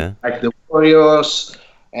 like the Warriors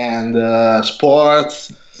and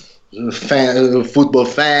sports, football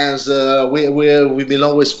fans. We've been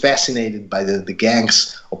always fascinated by the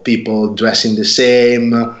gangs of people dressing the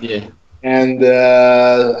same. Yeah. And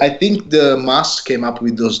I think the Mas came up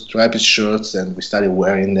with those striped shirts, and we started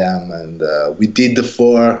wearing them, and we did it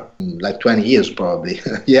for like 20 years probably.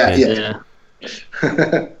 Yeah.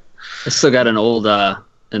 I still got an old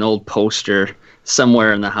an old poster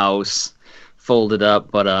somewhere in the house, folded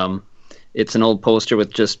up, but it's an old poster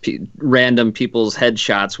with just random people's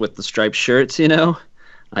headshots with the striped shirts, you know.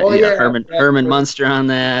 Herman Munster on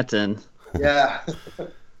that, and yeah.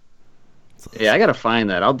 Yeah, I gotta find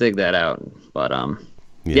that. I'll dig that out. But I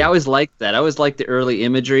always liked that. I always liked the early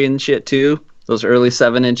imagery and shit too. Those early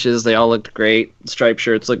 7-inches, they all looked great. Striped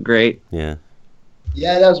shirts looked great. Yeah.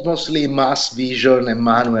 Yeah, that's mostly Mass Vision and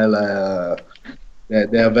Manuel.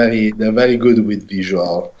 They're very good with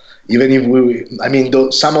visual. Even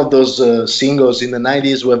if some of those singles in the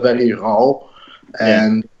 90s were very raw,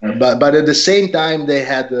 and but at the same time they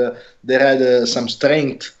had some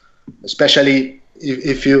strength, especially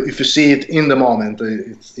if you see it in the moment.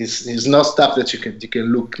 It's not stuff that you can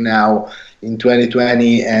look now in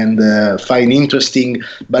 2020 and find interesting.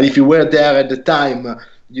 But if you were there at the time,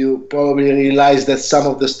 you probably realize that some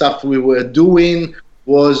of the stuff we were doing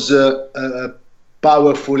was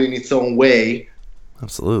powerful in its own way.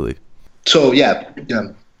 Absolutely. So yeah,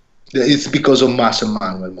 it's because of Mass and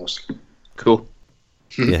Manuel mostly. Cool.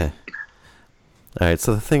 Yeah. All right.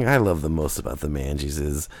 So the thing I love the most about the Manges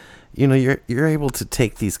is, you're able to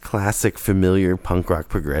take these classic, familiar punk rock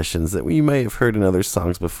progressions that you may have heard in other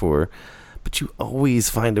songs before, but you always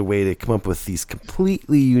find a way to come up with these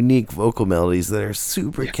completely unique vocal melodies that are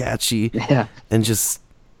super catchy and just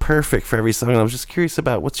perfect for every song. And I was just curious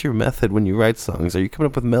about, what's your method when you write songs? Are you coming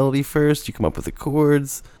up with melody first? You come up with the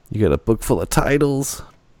chords? You got a book full of titles?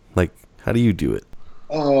 Like, how do you do it?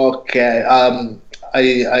 Okay.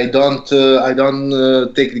 I don't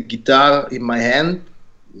take the guitar in my hand.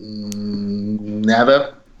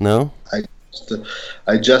 Never. No.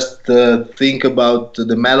 I just think about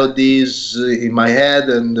the melodies in my head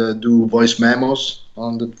and do voice memos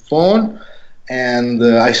on the phone, and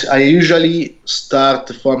I usually start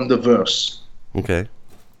from the verse. Okay.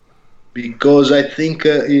 Because I think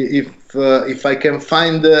if I can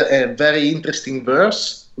find a very interesting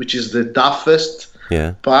verse, which is the toughest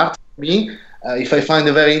part for me, if I find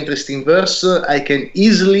a very interesting verse, I can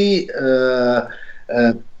easily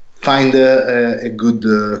find a good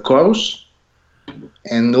chorus.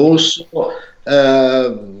 And also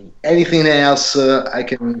anything else I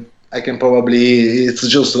can probably, it's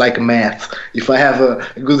just like math. If I have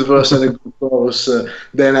a good verse and a good chorus,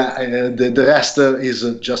 then the rest is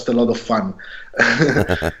just a lot of fun.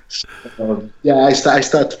 So, I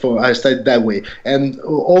start that way, and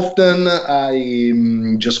often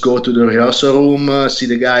I just go to the rehearsal room, see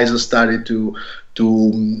the guys started to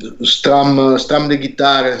strum the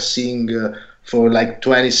guitar and sing for like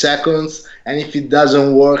 20 seconds, and if it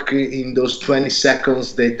doesn't work in those 20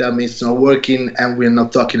 seconds, they tell me it's not working and we're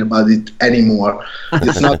not talking about it anymore.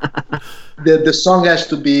 It's not the song has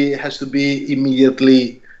to be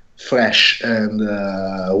immediately fresh and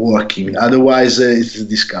working, otherwise it's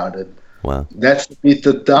discarded. Wow. That's a bit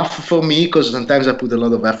tough for me, because sometimes I put a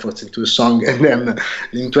lot of effort into a song and then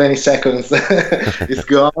in 20 seconds it's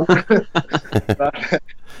gone.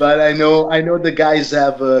 But I know the guys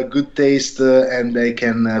have good taste and they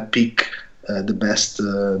can pick the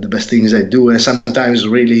best things I do. And sometimes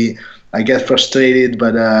really I get frustrated,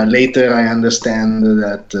 but later I understand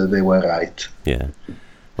that they were right. Yeah.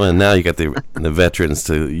 Well, now you got the veterans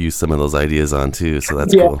to use some of those ideas on too, so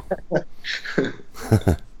that's cool.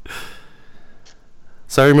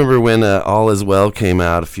 So I remember when All Is Well came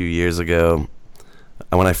out a few years ago.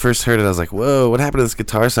 When I first heard it, I was like, whoa, what happened to this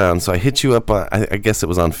guitar sound? So I hit you up, I guess it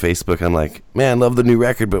was on Facebook. I'm like, man, love the new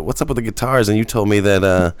record, but what's up with the guitars? And you told me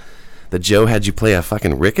that Joe had you play a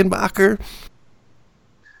fucking Rickenbacker?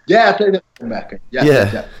 Yeah, I played the Rickenbacker.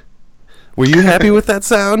 Yeah. Were you happy with that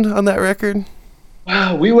sound on that record?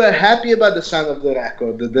 We were happy about the sound of the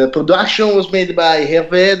record. The production was made by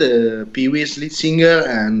Hervé, the Pee Wee's lead singer,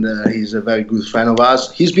 and he's a very good friend of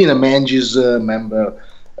ours. He's been a Manges member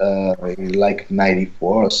in like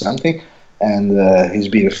 94 or something, and he's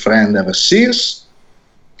been a friend ever since.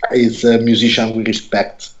 He's a musician we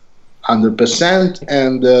respect 100%,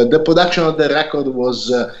 and the production of the record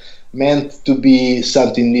was meant to be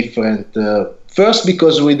something different. First,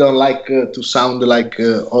 because we don't like to sound like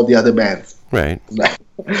all the other bands. Right.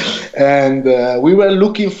 And we were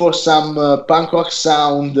looking for some punk rock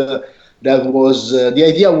sound that was, the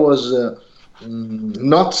idea was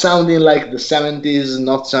not sounding like the 70s,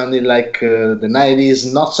 not sounding like the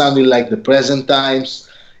 90s, not sounding like the present times.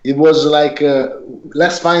 It was like,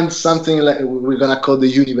 let's find something like we're going to call the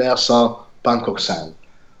universal punk rock sound.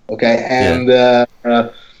 Okay. And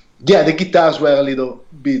the guitars were a little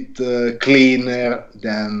bit cleaner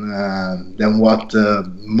than what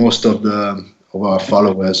most of our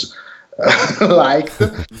followers liked.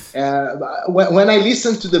 When I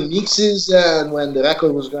listened to the mixes and when the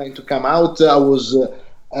record was going to come out, I was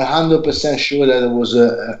 100% sure that it was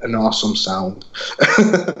an awesome sound.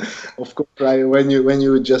 Of course, right? When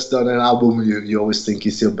you just done an album, you always think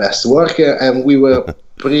it's your best work, and we were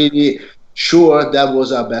pretty sure that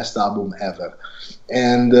was our best album ever.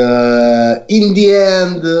 And in the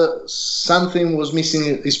end, something was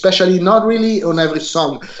missing, especially not really on every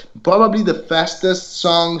song. Probably the fastest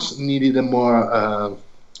songs needed a more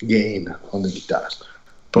gain on the guitars.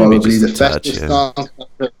 Probably the fastest songs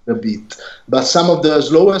the beat. But some of the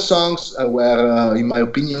slower songs were, in my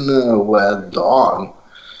opinion, well done.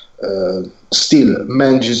 Still,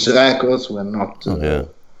 Manges records were not.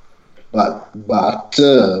 But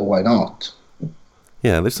why not?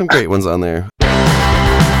 Yeah, there's some great ones on there.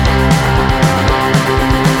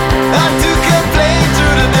 I took a plane to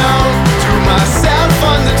the dawn, threw myself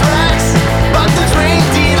on the tracks, but the train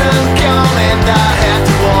didn't come and I had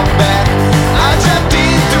to walk back. I jumped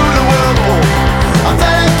into the whirlpool, I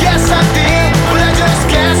thought I guess I did, but I just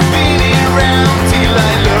kept spinning around till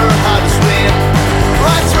I learned how to swim.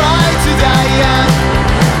 I tried to die young,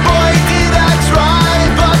 boy did I try,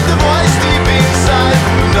 but the voice deep inside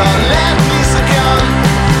would not let me succumb,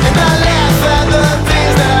 and I laugh at the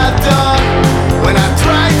things that I've done when I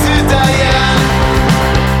tried to die young.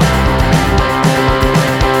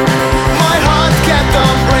 My heart kept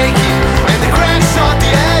on breaking, and the cracks on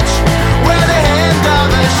the edge, where the hand of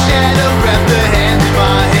a shadow grabbed the hand in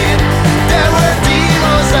my head. There were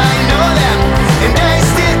demons, I know them, and they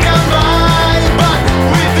still come by, but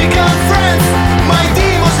we've become friends, my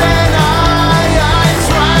demons and I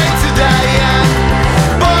tried to die young.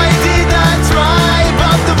 Boy, did I try,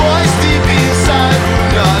 but the voice deep inside would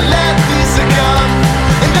not let me succumb,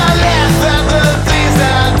 and I laugh at the things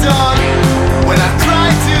that I've done when I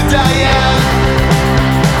tried to die young.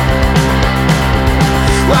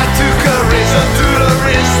 I took a razor to the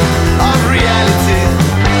wrist of reality,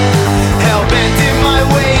 hell-bent in my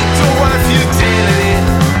way toward futility.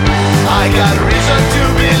 I got reason to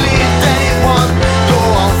believe that it won't go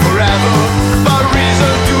on forever, but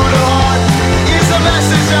reason to the heart is a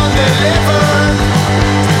message undelivered.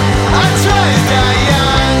 I tried to die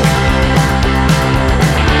young.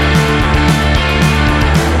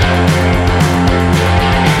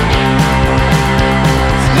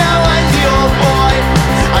 Now I'm the old boy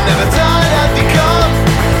I never thought I'd become.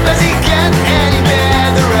 Does it get any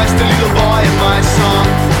better as the little boy in my song?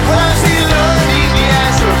 Well, I'm still learning the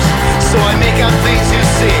answers, so I make up things you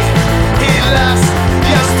see. He laughs,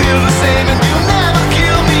 you're still the same and you'll never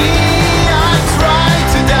kill me. I tried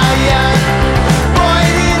to die young, boy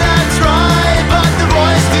did I try, but the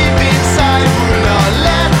voice deep inside would not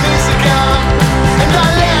let me succumb, and I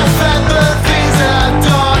laugh at the things that I've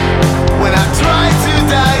done when I tried to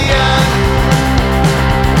die young,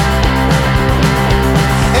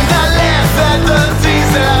 and I laugh at the things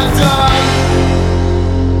that I've done.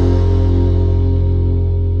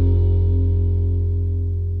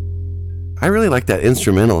 I really like that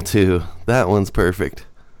instrumental too. That one's perfect.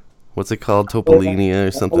 What's it called? Topolinia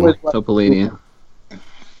or something? Topolinia.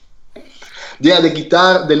 Yeah, the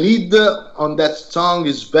guitar, the lead on that song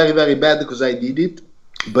is very, very bad because I did it.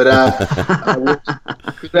 But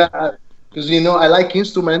because I like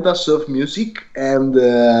instrumental surf music, and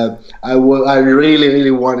I really,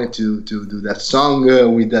 really wanted to do that song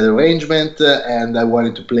with that arrangement, and I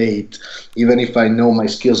wanted to play it, even if I know my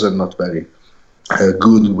skills are not very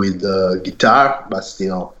good with guitar, but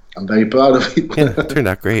still, I'm very proud of it. Yeah, it turned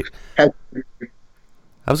out great. I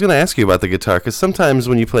was going to ask you about the guitar, because sometimes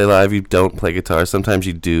when you play live, you don't play guitar. Sometimes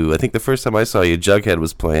you do. I think the first time I saw you, Jughead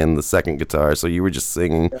was playing the second guitar, so you were just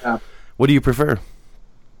singing. Yeah. What do you prefer?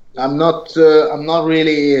 I'm not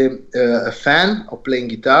really a fan of playing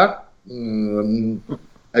guitar.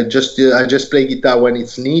 I just play guitar when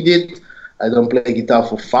it's needed. I don't play guitar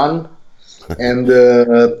for fun. And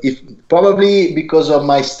if probably because of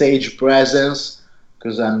my stage presence,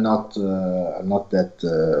 because I'm not that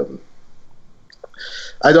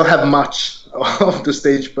I don't have much of the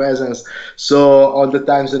stage presence. So all the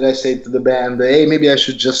times that I say to the band, hey, maybe I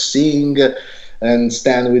should just sing and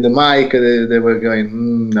stand with the mic, they were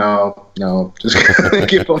going, no, just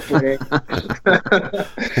keep on playing.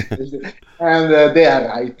 And they are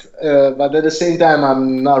right. But at the same time,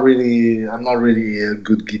 I'm not really a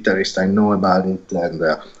good guitarist. I know about it, and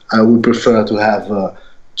I would prefer to have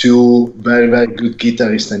two very, very good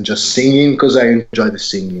guitarists than just singing, because I enjoy the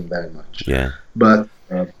singing very much. Yeah. But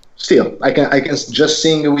still, I can just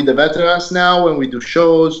sing with the veterans now when we do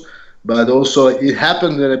shows. But also, it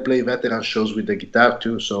happened that I play veteran shows with the guitar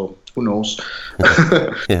too, so who knows?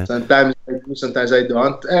 Yeah. Sometimes I do, sometimes I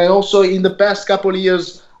don't. And also in the past couple of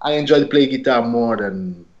years, I enjoyed playing guitar more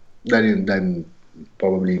than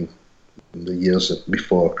probably in the years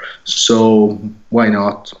before. So why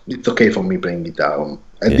not? It's okay for me playing guitar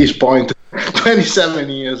at this point. 27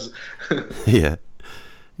 years. Yeah,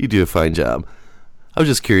 you do a fine job. I was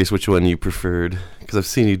just curious which one you preferred, because I've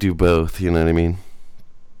seen you do both, you know what I mean?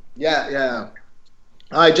 Yeah.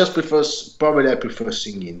 I prefer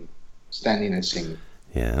singing, standing and singing.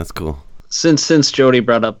 Yeah, that's cool. Since Jody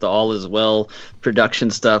brought up the All Is Well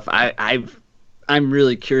production stuff, I'm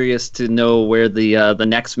really curious to know where the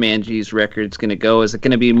next Manges record's going to go. Is it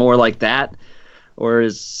going to be more like that, or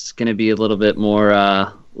is it going to be a little bit more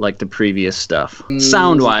like the previous stuff?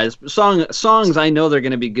 Sound-wise, songs, I know they're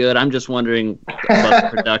going to be good. I'm just wondering about the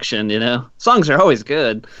production, you know? Songs are always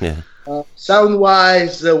good. Yeah.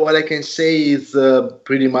 Sound-wise, what I can say is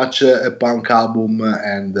pretty much a punk album,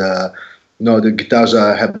 and the guitars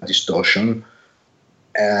have distortion.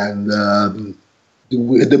 And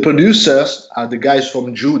the producers are the guys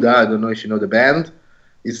from Judah. I don't know if you know the band.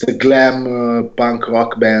 It's a glam punk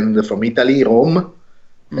rock band from Italy, Rome.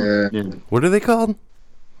 What are they called?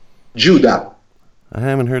 Judah. I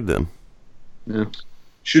haven't heard them. Yeah.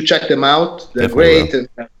 Should check them out. They're Definitely great and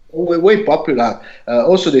way popular.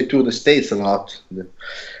 Also, they tour the States a lot.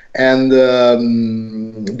 And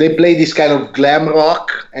they play this kind of glam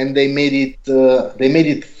rock, and they made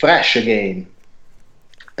it fresh again.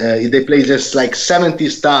 They play just like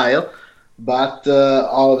 70s style, but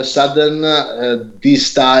all of a sudden this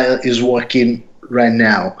style is working right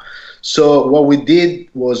now. So what we did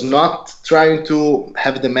was not trying to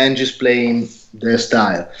have the Manges playing their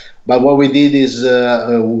style, but what we did is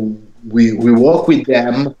we work with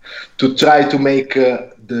them to try to make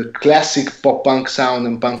the classic pop punk sound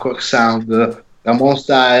and punk rock sound, Ramon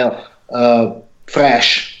style,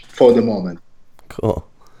 fresh for the moment. Cool.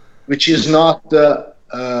 Which is not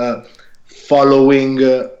following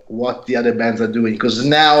what the other bands are doing. Because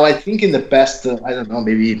now I think in the past, I don't know,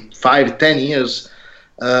 maybe 5-10 years,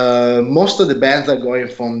 most of the bands are going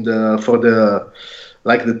for the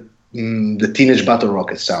teenage battle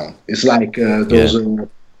rocket sound. It's like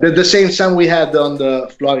the same sound we had on the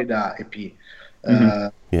Florida EP.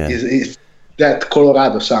 Is that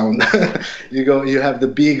Colorado sound. You have the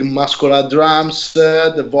big muscular drums,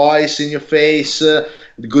 the voice in your face, the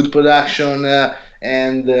good production,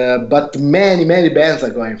 but many bands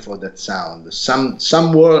are going for that sound.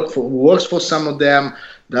 Some works for some of them,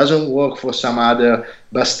 doesn't work for some other,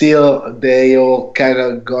 but still they all kind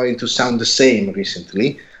of going to sound the same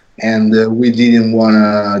recently, and we didn't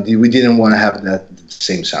wanna have that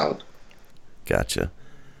same sound. Gotcha.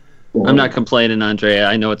 I'm not complaining, Andrea.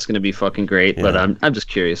 I know it's going to be fucking great, but I'm just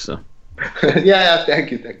curious. So. Yeah,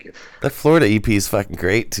 thank you. That Florida EP is fucking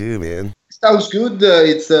great too, man. Sounds good.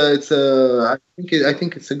 I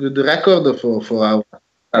think it's a good record for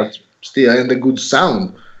our still, and a good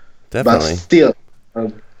sound. Definitely. But still,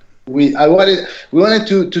 we wanted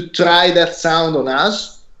to try that sound on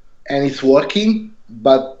us, and it's working.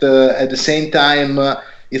 But at the same time,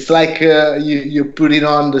 it's like you putting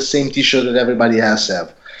on the same T-shirt that everybody else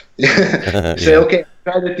have. Say, okay,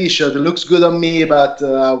 try the T-shirt. It looks good on me, but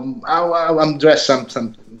I'm dressed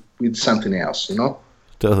with something else, you know?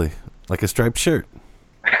 Totally. Like a striped shirt.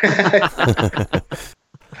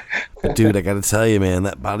 But dude, I gotta tell you, man,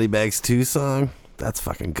 that Body Bags 2 song, that's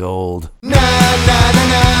fucking gold. Na na na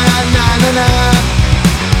na na na na.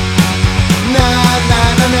 Na na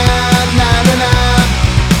na na na na.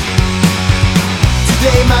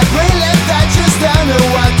 Today my brain left, I just don't know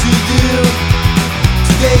what to do.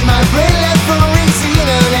 Today my brain left for rings in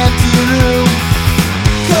an empty room.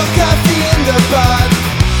 Cold coffee in the pot.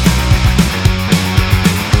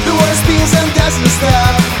 The world spins and doesn't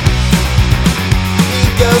stop.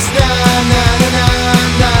 It goes na na na na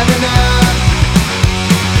na na na.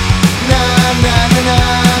 Na na na na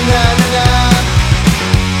na na na.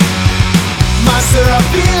 Master of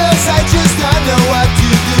pillows, I just don't know what to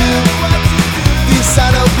do. This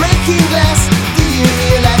sound of breaking glass, do you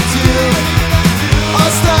hear that too?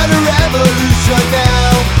 I'll start a revolution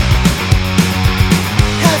now.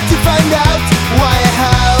 Have to find out why and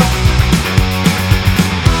how.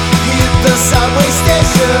 Hit the subway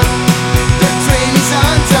station. The train is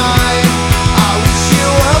on time. I wish you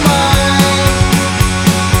were mine.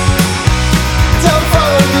 Don't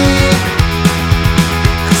follow me,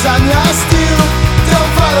 'cause I'm lost too.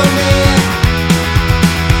 Don't follow me,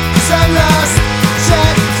 'cause I'm lost.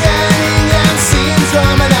 Jack Cunningham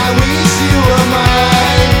syndrome, and I wish you were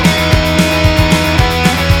mine.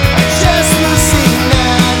 I just will sing na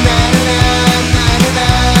na na na na na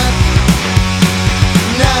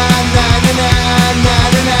na na na na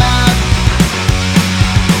na na.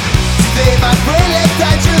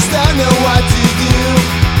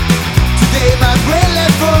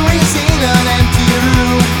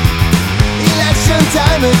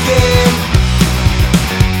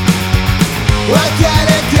 Why can't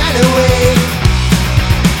I get away?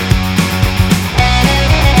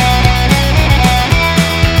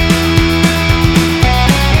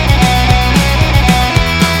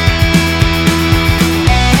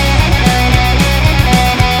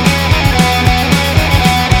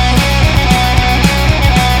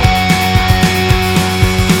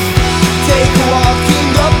 Take a walk in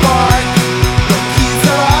the park. The keys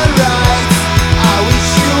are alright. I wish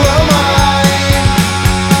you were mine.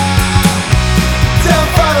 Don't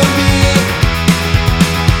follow me,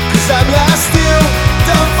 'cause I'm lost too.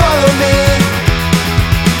 Don't follow me,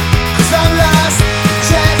 'cause I'm lost.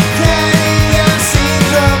 Jack Daniel's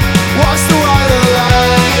syndrome walks the water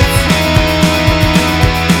light.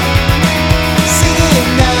 Singing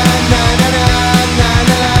na na na na na na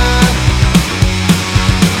na.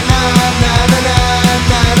 Na na na na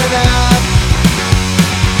na na na.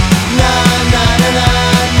 Na na na na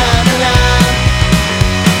na na na.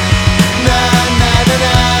 Na na na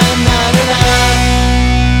na na na na.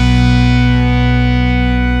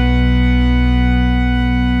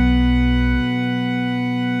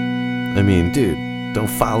 I mean, dude, don't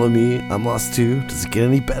follow me. I'm lost too. Does it get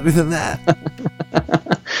any better than that?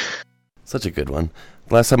 Such a good one.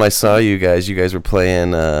 Last time I saw you guys were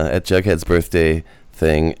playing at Jughead's birthday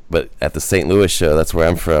thing, but at the St. Louis show. That's where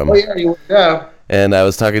I'm from. Oh yeah, you yeah. And I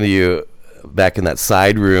was talking to you back in that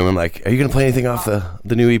side room. I'm like, "Are you gonna play anything off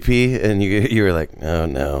the new EP?" And you were like, "Oh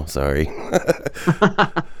no, sorry."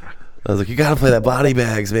 I was like, "You gotta play that Body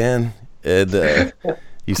Bags, man." And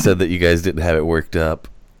you said that you guys didn't have it worked up,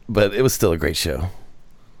 but it was still a great show.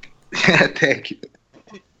 Yeah, thank you.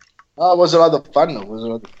 Oh, it was a lot of fun. It was a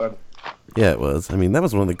lot of fun. Yeah, it was. I mean, that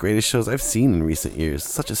was one of the greatest shows I've seen in recent years.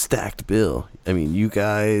 Such a stacked bill. I mean, you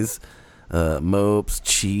guys, Mopes,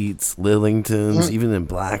 Cheats, Lillingtons, even in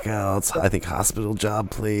Blackouts. I think Hospital Job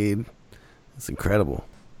played. It's incredible.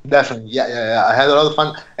 Definitely, yeah. I had a lot of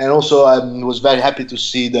fun, and also I was very happy to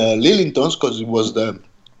see the Lillingtons because it was the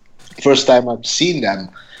first time I've seen them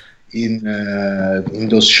in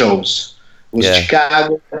those shows. It was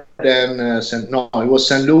Chicago, then it was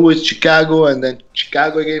St. Louis, Chicago, and then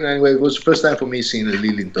Chicago again. Anyway, it was the first time for me seeing the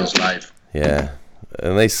Lillingtons live. Yeah,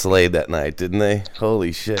 and they slayed that night, didn't they?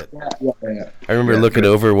 Holy shit! Yeah. I remember looking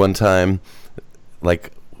over one time,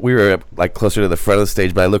 like we were like closer to the front of the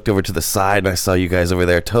stage, but I looked over to the side and I saw you guys over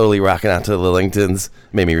there totally rocking out to the Lillingtons.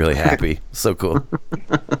 Made me really happy. So cool.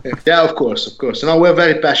 Yeah, of course. No, we're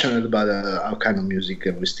very passionate about our kind of music,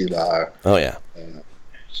 and we still are. Oh yeah.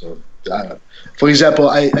 For example,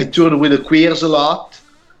 I toured with the Queers a lot,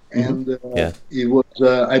 and it was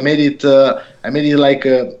I made it like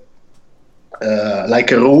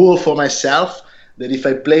a rule for myself that if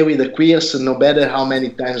I play with the Queers, no matter how many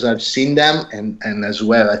times I've seen them, and as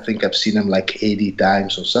well I think I've seen them like 80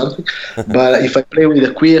 times or something, but if I play with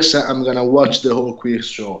the Queers, I'm gonna watch the whole Queers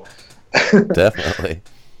show. Definitely.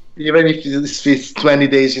 Even if it's 20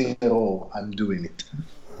 days in a row, I'm doing it.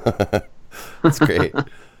 That's great.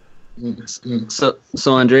 So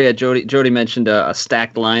Andrea, Jody mentioned a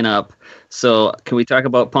stacked lineup. So can we talk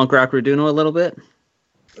about Punk Rock Raduno a little bit?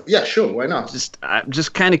 Yeah, sure. Why not? I'm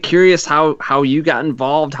just kind of curious how you got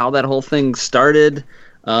involved, how that whole thing started.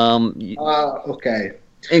 Okay.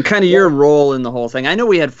 And kind of your role in the whole thing. I know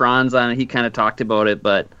we had Franz on, and he kind of talked about it,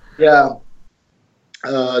 but yeah.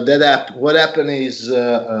 What happened is,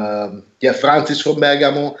 Franz is from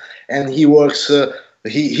Bergamo, and he works.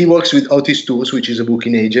 He works with Otis Tours, which is a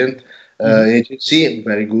booking agency,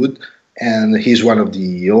 very good, and he's one of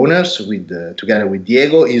the owners together with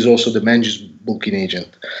Diego. He's also the Manges booking agent,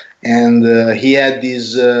 and he had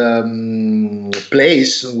this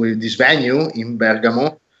place with this venue in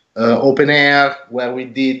Bergamo, open air, where we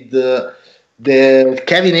did the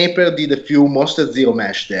Kevin Aper did a few Mustard Zero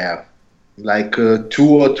Mash there, like 2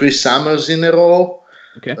 or 3 summers in a row.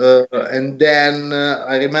 Okay. And then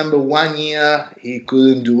I remember one year he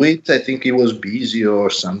couldn't do it. I think he was busy or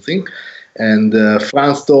something. And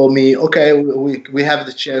Franz told me, okay, we have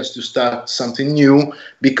the chance to start something new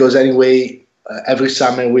because anyway, every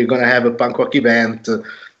summer we're going to have a punk rock event.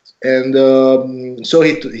 And so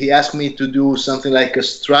he asked me to do something like a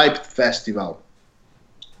striped festival.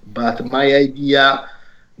 But my idea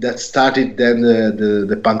that started then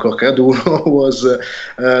the Punk Rock Raduno was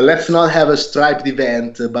let's not have a striped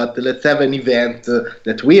event, but let's have an event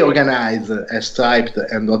that we organize as Striped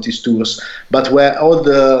and Otis Tours, but where all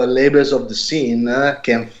the labels of the scene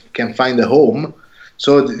can find a home.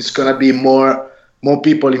 So it's gonna be more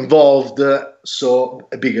people involved, so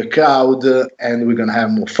a bigger crowd, and we're gonna have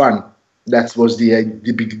more fun. That was the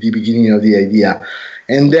beginning of the idea.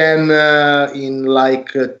 And then in like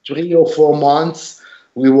 3 or 4 months,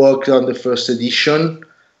 we worked on the first edition,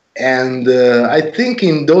 And I think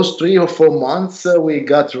in those 3 or 4 months, we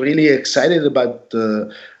got really excited about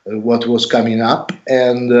what was coming up.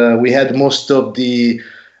 And we had most of the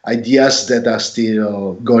ideas that are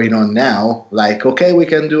still going on now. Like, okay, we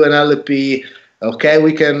can do an LP. Okay,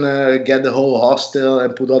 we can get the whole hostel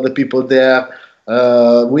and put other people there.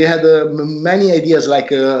 We had many ideas like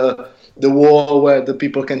the wall where the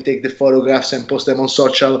people can take the photographs and post them on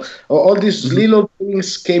social. All these little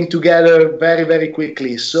things came together very, very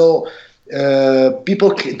quickly. So people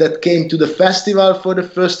that came to the festival for the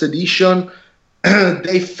first edition,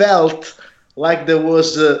 they felt like there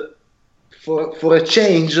was, for a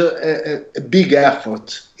change, a big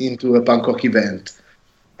effort into a punk rock event.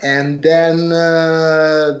 And then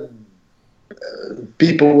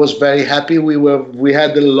people was very happy. We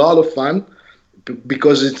had a lot of fun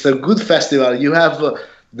because it's a good festival. You have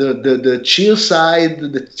the chill side,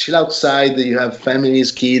 the chill out side. You have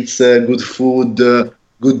families, kids, good food,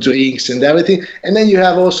 good drinks, and everything. And then you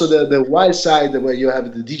have also the wild side where you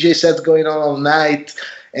have the DJ sets going on all night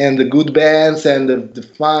and the good bands and the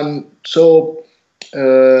fun. So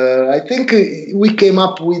I think we came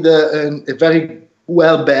up with a very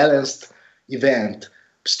well-balanced event.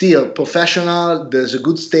 Still professional, there's a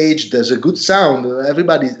good stage, there's a good sound.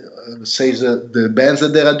 Everybody says the bands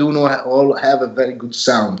at the Raduno all have a very good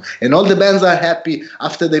sound. And all the bands are happy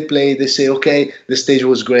after they play. They say, okay, the stage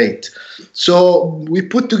was great. So we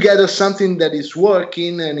put together something that is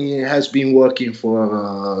working, and it has been working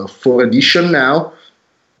for 4 edition now.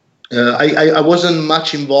 I wasn't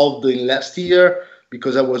much involved in last year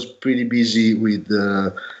because I was pretty busy with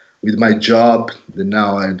my job that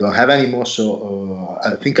now I don't have anymore. So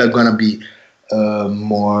I think I'm going to be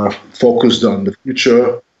more focused on the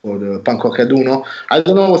future for the Punk Rock Raduno. I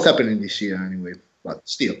don't know what's happening this year anyway, but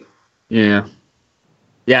still. Yeah.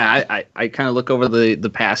 Yeah, I kind of look over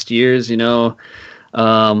the past years, through all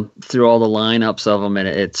the lineups of them, and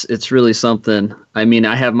it's really something. I mean,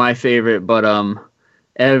 I have my favorite, but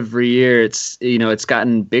every year it's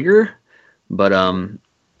gotten bigger, but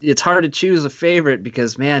it's hard to choose a favorite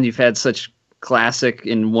because, man, you've had such classic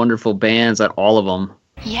and wonderful bands at all of them.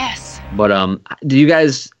 Yes. But do you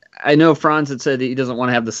guys? I know Franz had said that he doesn't want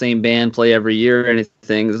to have the same band play every year or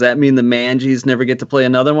anything. Does that mean the Manges never get to play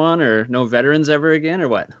another one, or no veterans ever again, or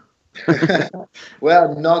what?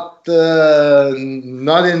 Well, not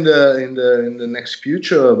in the next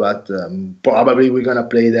future, but probably we're gonna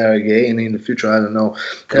play there again in the future. I don't know.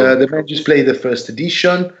 Cool. The Manges played the first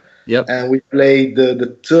edition. Yep. And we played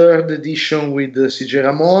the 3rd edition with CJ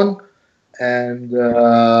Ramon, and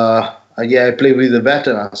I played with the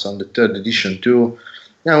veterans on the 3rd edition too.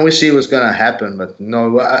 And we see what's gonna happen, but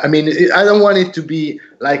no, I mean, I don't want it to be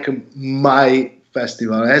like my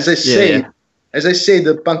festival. As I say,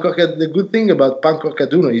 the good thing about Punk Rock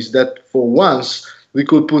Raduno is that for once we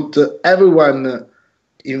could put everyone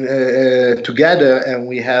together, and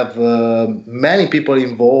we have many people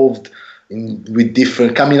involved.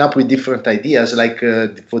 Coming up with different ideas. Like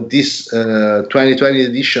for this 2020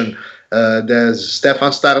 edition, there's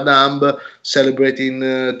Stefan Stardam celebrating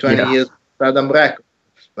 20 years of Stardam Records.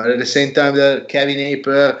 But at the same time, Kevin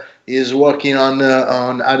Aper is working on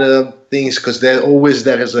other things, because there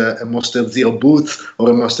is a Monster Zero booth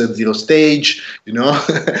or a Monster Zero stage, and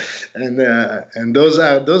those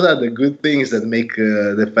are the good things that make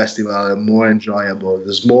the festival more enjoyable.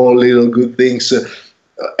 The small little good things.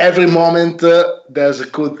 Every moment there's a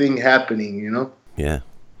cool thing happening, Yeah.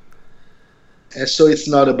 And so it's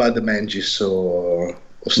not about the Manges or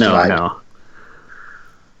Stripe. No.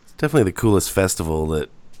 It's definitely the coolest festival that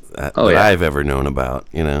I've ever known about,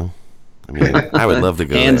 I mean, I would love to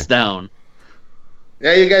go Hands there. down.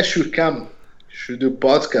 Yeah, you guys should come. Should do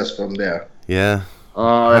podcasts from there. Yeah.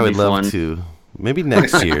 Oh, I would love fun. to. Maybe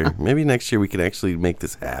next year. Maybe next year we can actually make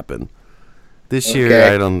this happen. This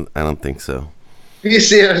year, I don't think so.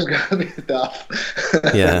 This year is gonna be tough.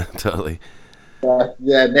 Yeah, totally.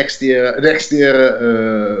 Yeah, next year,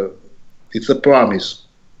 it's a promise.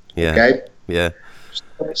 Yeah. Okay. Yeah.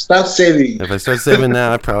 Start saving. If I start saving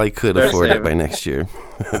now, I probably could afford it by next year.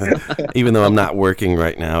 Even though I'm not working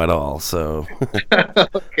right now at all, so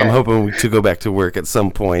I'm hoping to go back to work at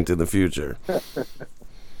some point in the future.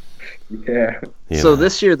 Yeah. So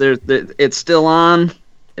this year, it's still on.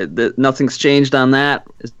 Nothing's changed on that.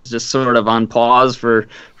 It's just sort of on pause for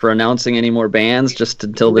announcing any more bands, just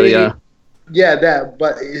until the. Yeah,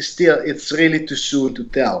 but it's really too soon to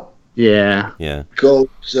tell. Yeah. Because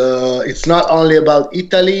it's not only about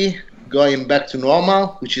Italy going back to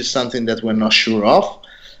normal, which is something that we're not sure of.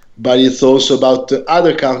 but it's also about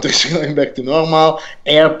other countries going back to normal,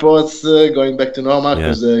 airports going back to normal,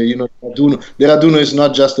 because the Raduno is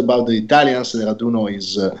not just about the Italians. The Raduno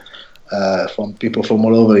is from people from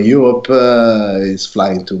all over Europe is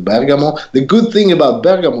flying to Bergamo. The good thing about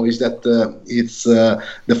Bergamo is that it's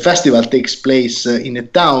the festival takes place in a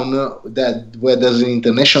town where there's an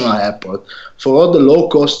international airport for all the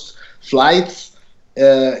low-cost flights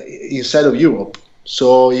inside of Europe.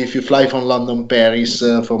 So if you fly from London, Paris,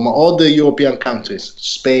 from all the European countries,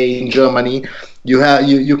 Spain, Germany,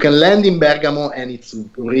 you can land in Bergamo, and it's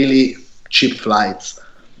really cheap flights.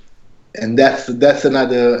 And that's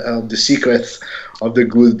another of the secrets of the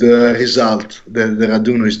good result that the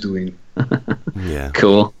Raduno is doing. Yeah.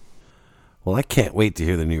 Cool. Well, I can't wait to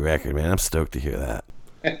hear the new record, man. I'm stoked to hear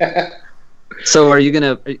that. So are you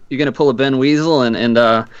gonna pull a Ben Weasel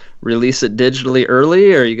and release it digitally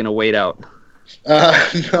early, or are you gonna wait out?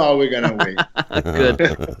 No, we're gonna wait. Good.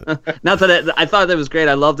 Not that I thought that was great.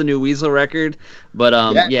 I love the new Weasel record, but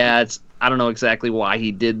it's I don't know exactly why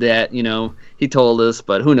he did that. You know, he told us,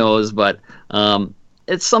 but who knows? But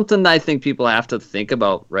it's something I think people have to think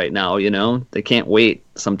about right now. You know, they can't wait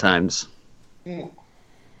sometimes.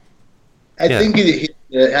 I think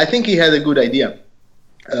he had a good idea.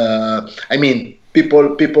 I mean,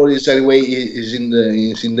 people is anyway is in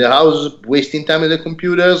the house wasting time at the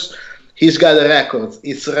computers. He's got a record.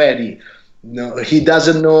 It's ready. No, he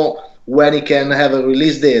doesn't know when he can have a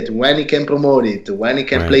release date, when he can promote it, when he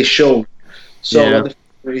can play show. So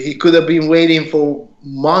he could have been waiting for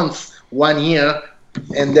months, 1 year,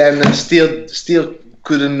 and then still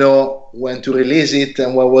couldn't know when to release it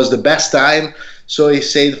and what was the best time. So he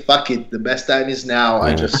said, "Fuck it, the best time is now.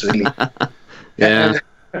 I just release." Yeah.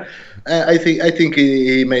 I think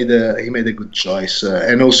he made a good choice,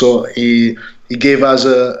 and also he gave us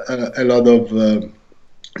a lot of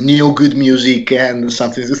new good music and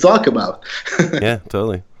something to talk about. Yeah,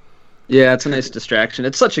 totally. Yeah, it's a nice distraction.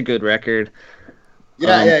 It's such a good record.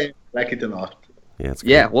 Yeah, I like it a lot. Yeah, it's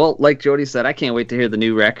great. Yeah, well, like Jody said, I can't wait to hear the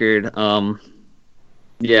new record.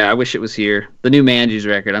 Yeah, I wish it was here. The new Manges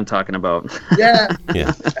record I'm talking about. Yeah.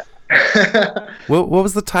 Yeah. What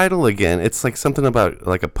was the title again? It's like something about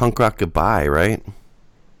like a punk rock goodbye, right?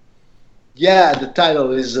 Yeah, the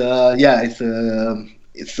title is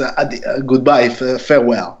it's a goodbye,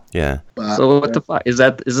 farewell. Yeah. But, So what the fuck is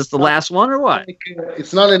that? Is this the last one or what?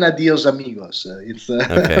 It's not an adios amigos. It's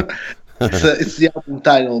Okay. it's the album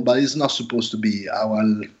title, but it's not supposed to be our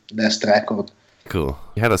last record. Cool.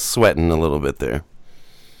 You had us sweating a little bit there.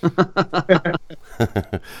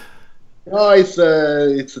 No, it's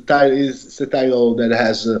a title that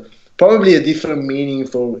has probably a different meaning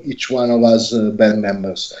for each one of us band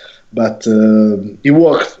members, but it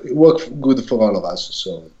worked good for all of us.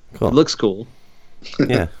 So Cool. It looks cool.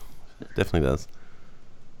 Yeah, it definitely does.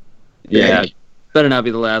 Yeah. Better not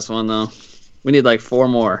be the last one though. We need like 4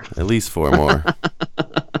 more. At least 4 more.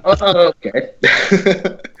 Okay.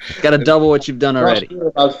 Got to double what you've done already. Not sure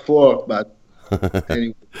about 4, but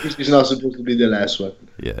anyway, this is not supposed to be the last one.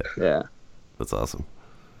 Yeah. Yeah. That's awesome.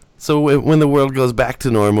 So when the world goes back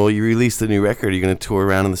to normal, you release the new record. Are you going to tour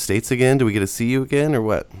around in the States again? Do we get to see you again or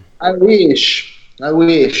what? I wish.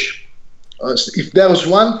 If there was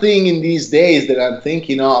one thing in these days that I'm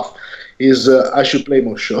thinking of is I should play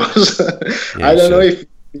more shows. Yeah, I don't know if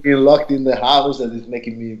being locked in the house that is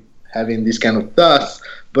making me having this kind of thoughts,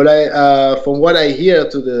 but from what I hear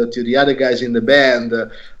to the other guys in the band,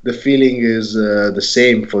 the feeling is the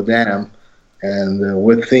same for them, and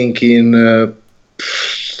we're thinking,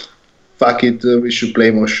 fuck it, we should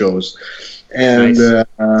play more shows. And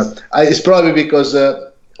Nice. it's probably because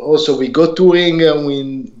also we go touring and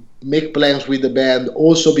we make plans with the band,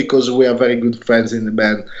 also because we are very good friends in the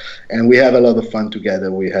band and we have a lot of fun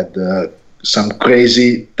together. We had some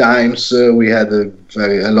crazy times. We had a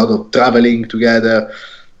lot of traveling together,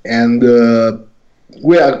 and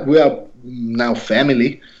we are now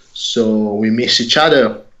family, so we miss each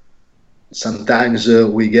other. Sometimes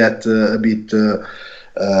we get a bit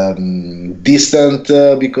distant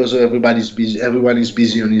because everybody's busy. Everyone is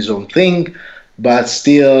busy on his own thing. But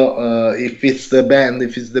still, if it's the band,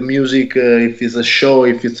 if it's the music, if it's a show,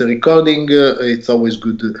 if it's a recording, it's always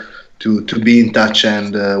good to be in touch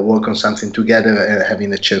and work on something together and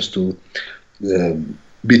having a chance to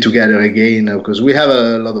be together again, because we have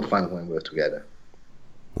a lot of fun when we're together.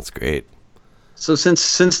 That's great. So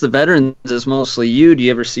since the veterans is mostly you, do you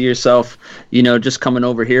ever see yourself, just coming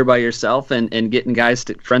over here by yourself and getting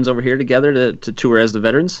friends over here together to tour as the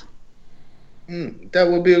veterans? That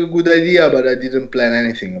would be a good idea, but I didn't plan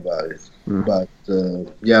anything about it. But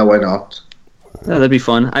yeah, why not? Yeah, that'd be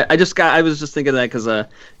fun. I was just thinking of that because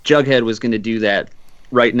Jughead was going to do that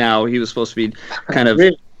right now. He was supposed to be kind of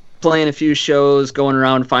Really? playing a few shows, going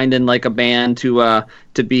around finding like a band to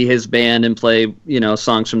be his band and play,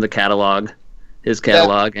 songs from the catalog, his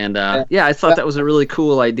catalog. And I thought that was a really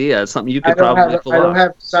cool idea. It's something you could probably pull off. I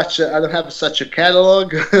don't have such a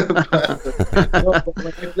catalog. But when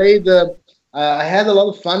I played, I had a lot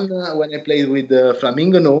of fun when I played with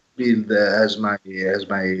Flamingo Nosefield as my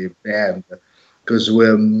band, because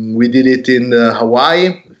we did it in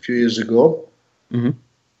Hawaii a few years ago. Mm-hmm.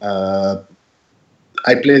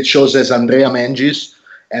 I played shows as Andrea Manges,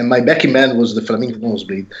 and my backing band was the Flamingo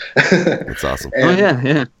Nosebleed. That's awesome.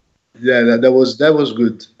 And, Yeah, that was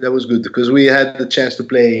good. That was good because we had the chance to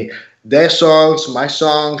play their songs, my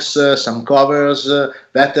songs, some covers,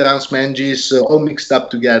 veterans, Manges, all mixed up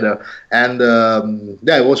together, and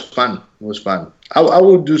it was fun. It was fun. I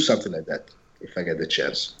would do something like that if I get the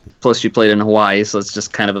chance. Plus, you played in Hawaii, so it's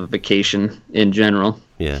just kind of a vacation in general.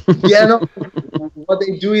 Yeah. Yeah, no. What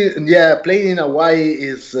they do playing in Hawaii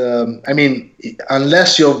is,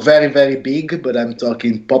 unless you're very, very big, but I'm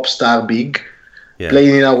talking pop star big,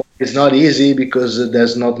 playing in Hawaii is not easy because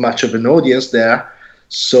there's not much of an audience there.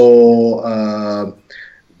 So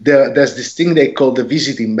there's this thing they call the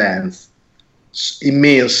visiting bands. It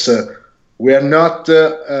means we're not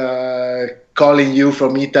calling you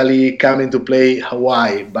from Italy coming to play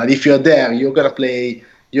Hawaii, but if you're there, you're going to play.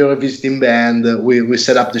 You're a visiting band. We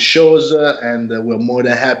set up the shows, and we're more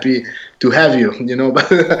than happy to have you. But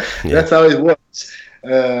that's how it works.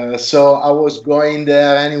 So I was going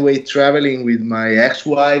there anyway, traveling with my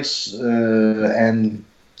ex-wives, and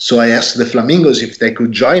so I asked the Flamingos if they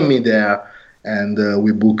could join me there, and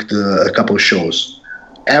we booked a couple of shows.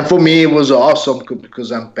 And for me, it was awesome because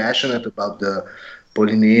I'm passionate about the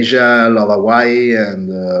Polynesia, love Hawaii, and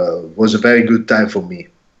it was a very good time for me.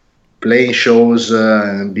 Playing shows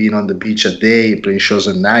and being on the beach at day, playing shows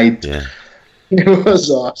at night. Yeah. It was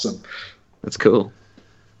awesome. That's cool.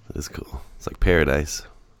 It is cool. It's like paradise.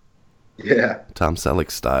 Yeah. Tom Selleck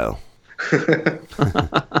style.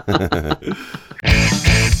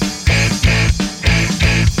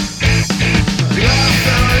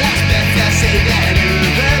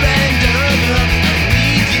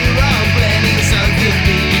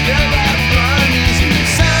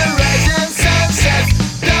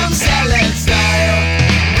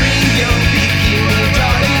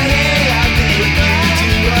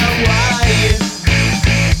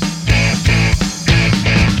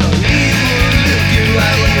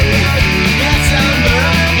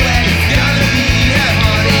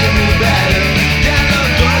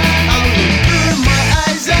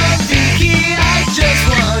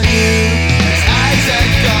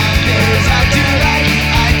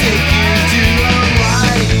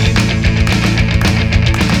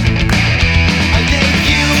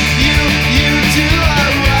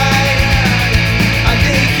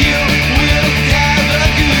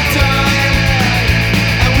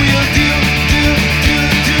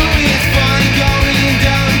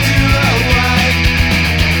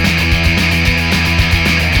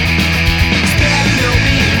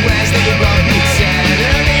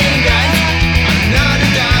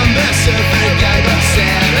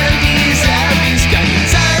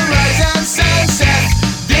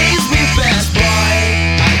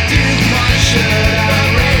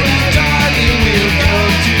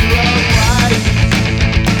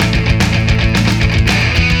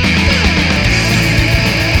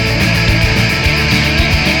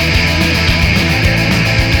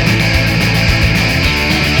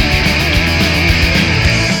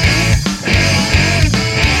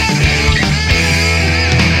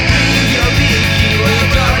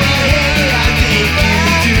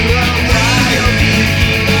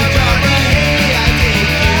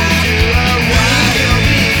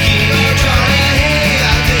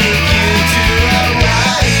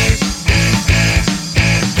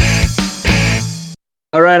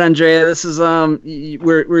 All right, Andrea, this is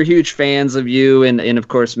we're huge fans of you and of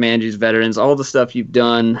course Manges Veterans. All the stuff you've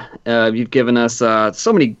done, you've given us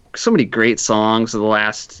so many great songs of the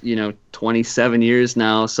last 27 years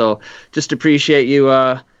now. So just appreciate you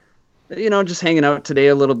just hanging out today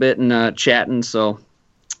a little bit and chatting. So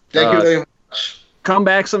thank you very much. Come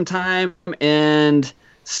back sometime and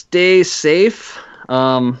stay safe.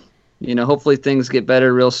 Hopefully things get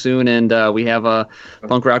better real soon, and we have a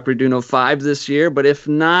Punk Rock Raduno 5 this year. But if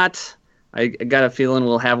not, I got a feeling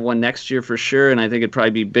we'll have one next year for sure, and I think it'd probably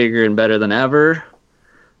be bigger and better than ever.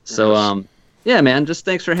 So, man, just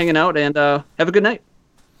thanks for hanging out, and have a good night.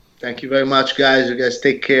 Thank you very much, guys. You guys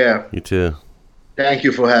take care. You too. Thank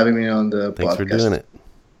you for having me on the Thanks podcast. for doing it.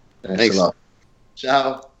 Thanks a lot.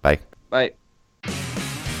 Ciao. Bye. Bye.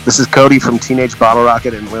 This is Cody from Teenage Bottle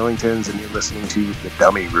Rocket and Wellingtons, and you're listening to The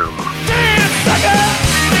Dummy Room.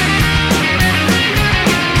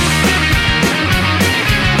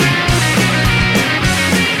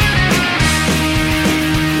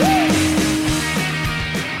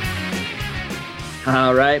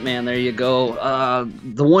 All right, man, there you go.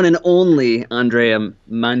 The one and only Andrea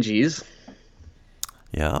Manges.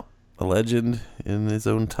 Yeah, a legend in his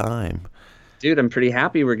own time. Dude, I'm pretty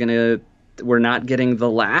happy we're not getting the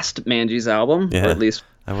last Manges album, or at least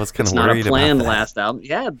I was kind it's of not worried a planned about that. last album.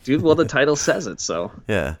 Yeah, dude. Well, the title says it, so.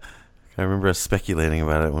 Yeah, I remember us speculating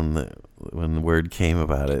about it when the word came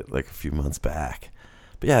about it like a few months back.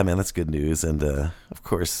 But yeah, man, that's good news. And of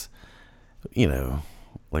course, you know,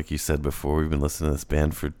 like you said before, we've been listening to this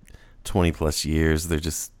band for 20 plus years. They're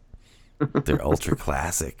ultra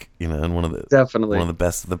classic, you know, and one of the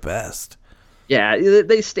best of the best. Yeah,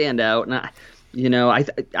 they stand out, and I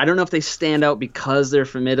don't know if they stand out because they're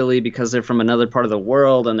from Italy, because they're from another part of the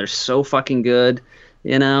world, and they're so fucking good.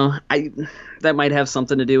 You know, that might have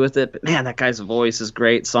something to do with it. But man, that guy's voice is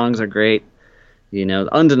great. Songs are great. You know,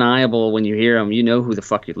 undeniable when you hear them. You know who the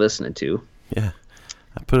fuck you're listening to. Yeah,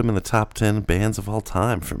 I put them in the top 10 bands of all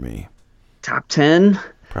time for me. Top 10?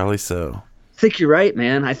 Probably so. I think you're right,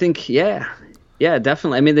 man. I think yeah,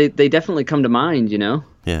 definitely. I mean, they definitely come to mind. You know.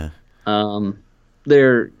 Yeah.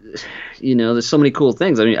 They're, you know, there's so many cool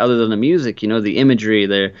things. I mean, other than the music, you know, the imagery,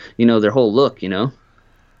 their whole look, you know,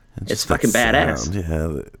 it's fucking badass.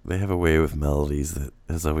 Yeah, they have a way with melodies that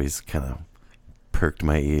has always kind of perked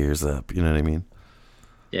my ears up. You know what I mean?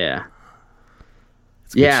 Yeah.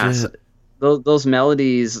 Yeah. So those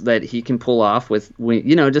melodies that he can pull off with,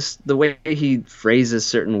 you know, just the way he phrases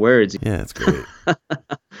certain words. Yeah, it's great.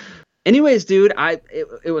 Anyways, dude,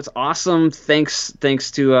 it was awesome. Thanks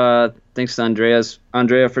to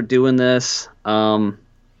Andrea for doing this.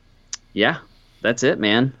 Yeah, that's it,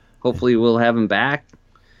 man. Hopefully we'll have him back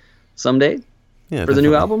someday for the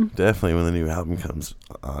new album. Definitely, when the new album comes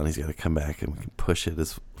on, he's got to come back and we can push it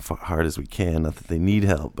as hard as we can. Not that they need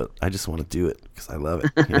help, but I just want to do it because I love it.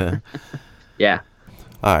 You know? Yeah.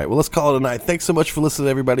 All right, well, let's call it a night. Thanks so much for listening,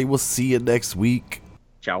 everybody. We'll see you next week.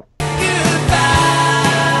 Ciao.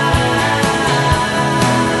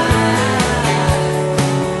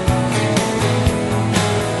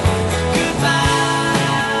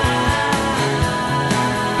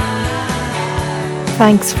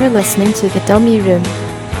 Thanks for listening to The Dummy Room.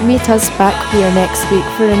 Meet us back here next week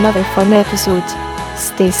for another fun episode.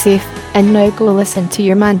 Stay safe, and now go listen to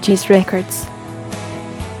your Manges records.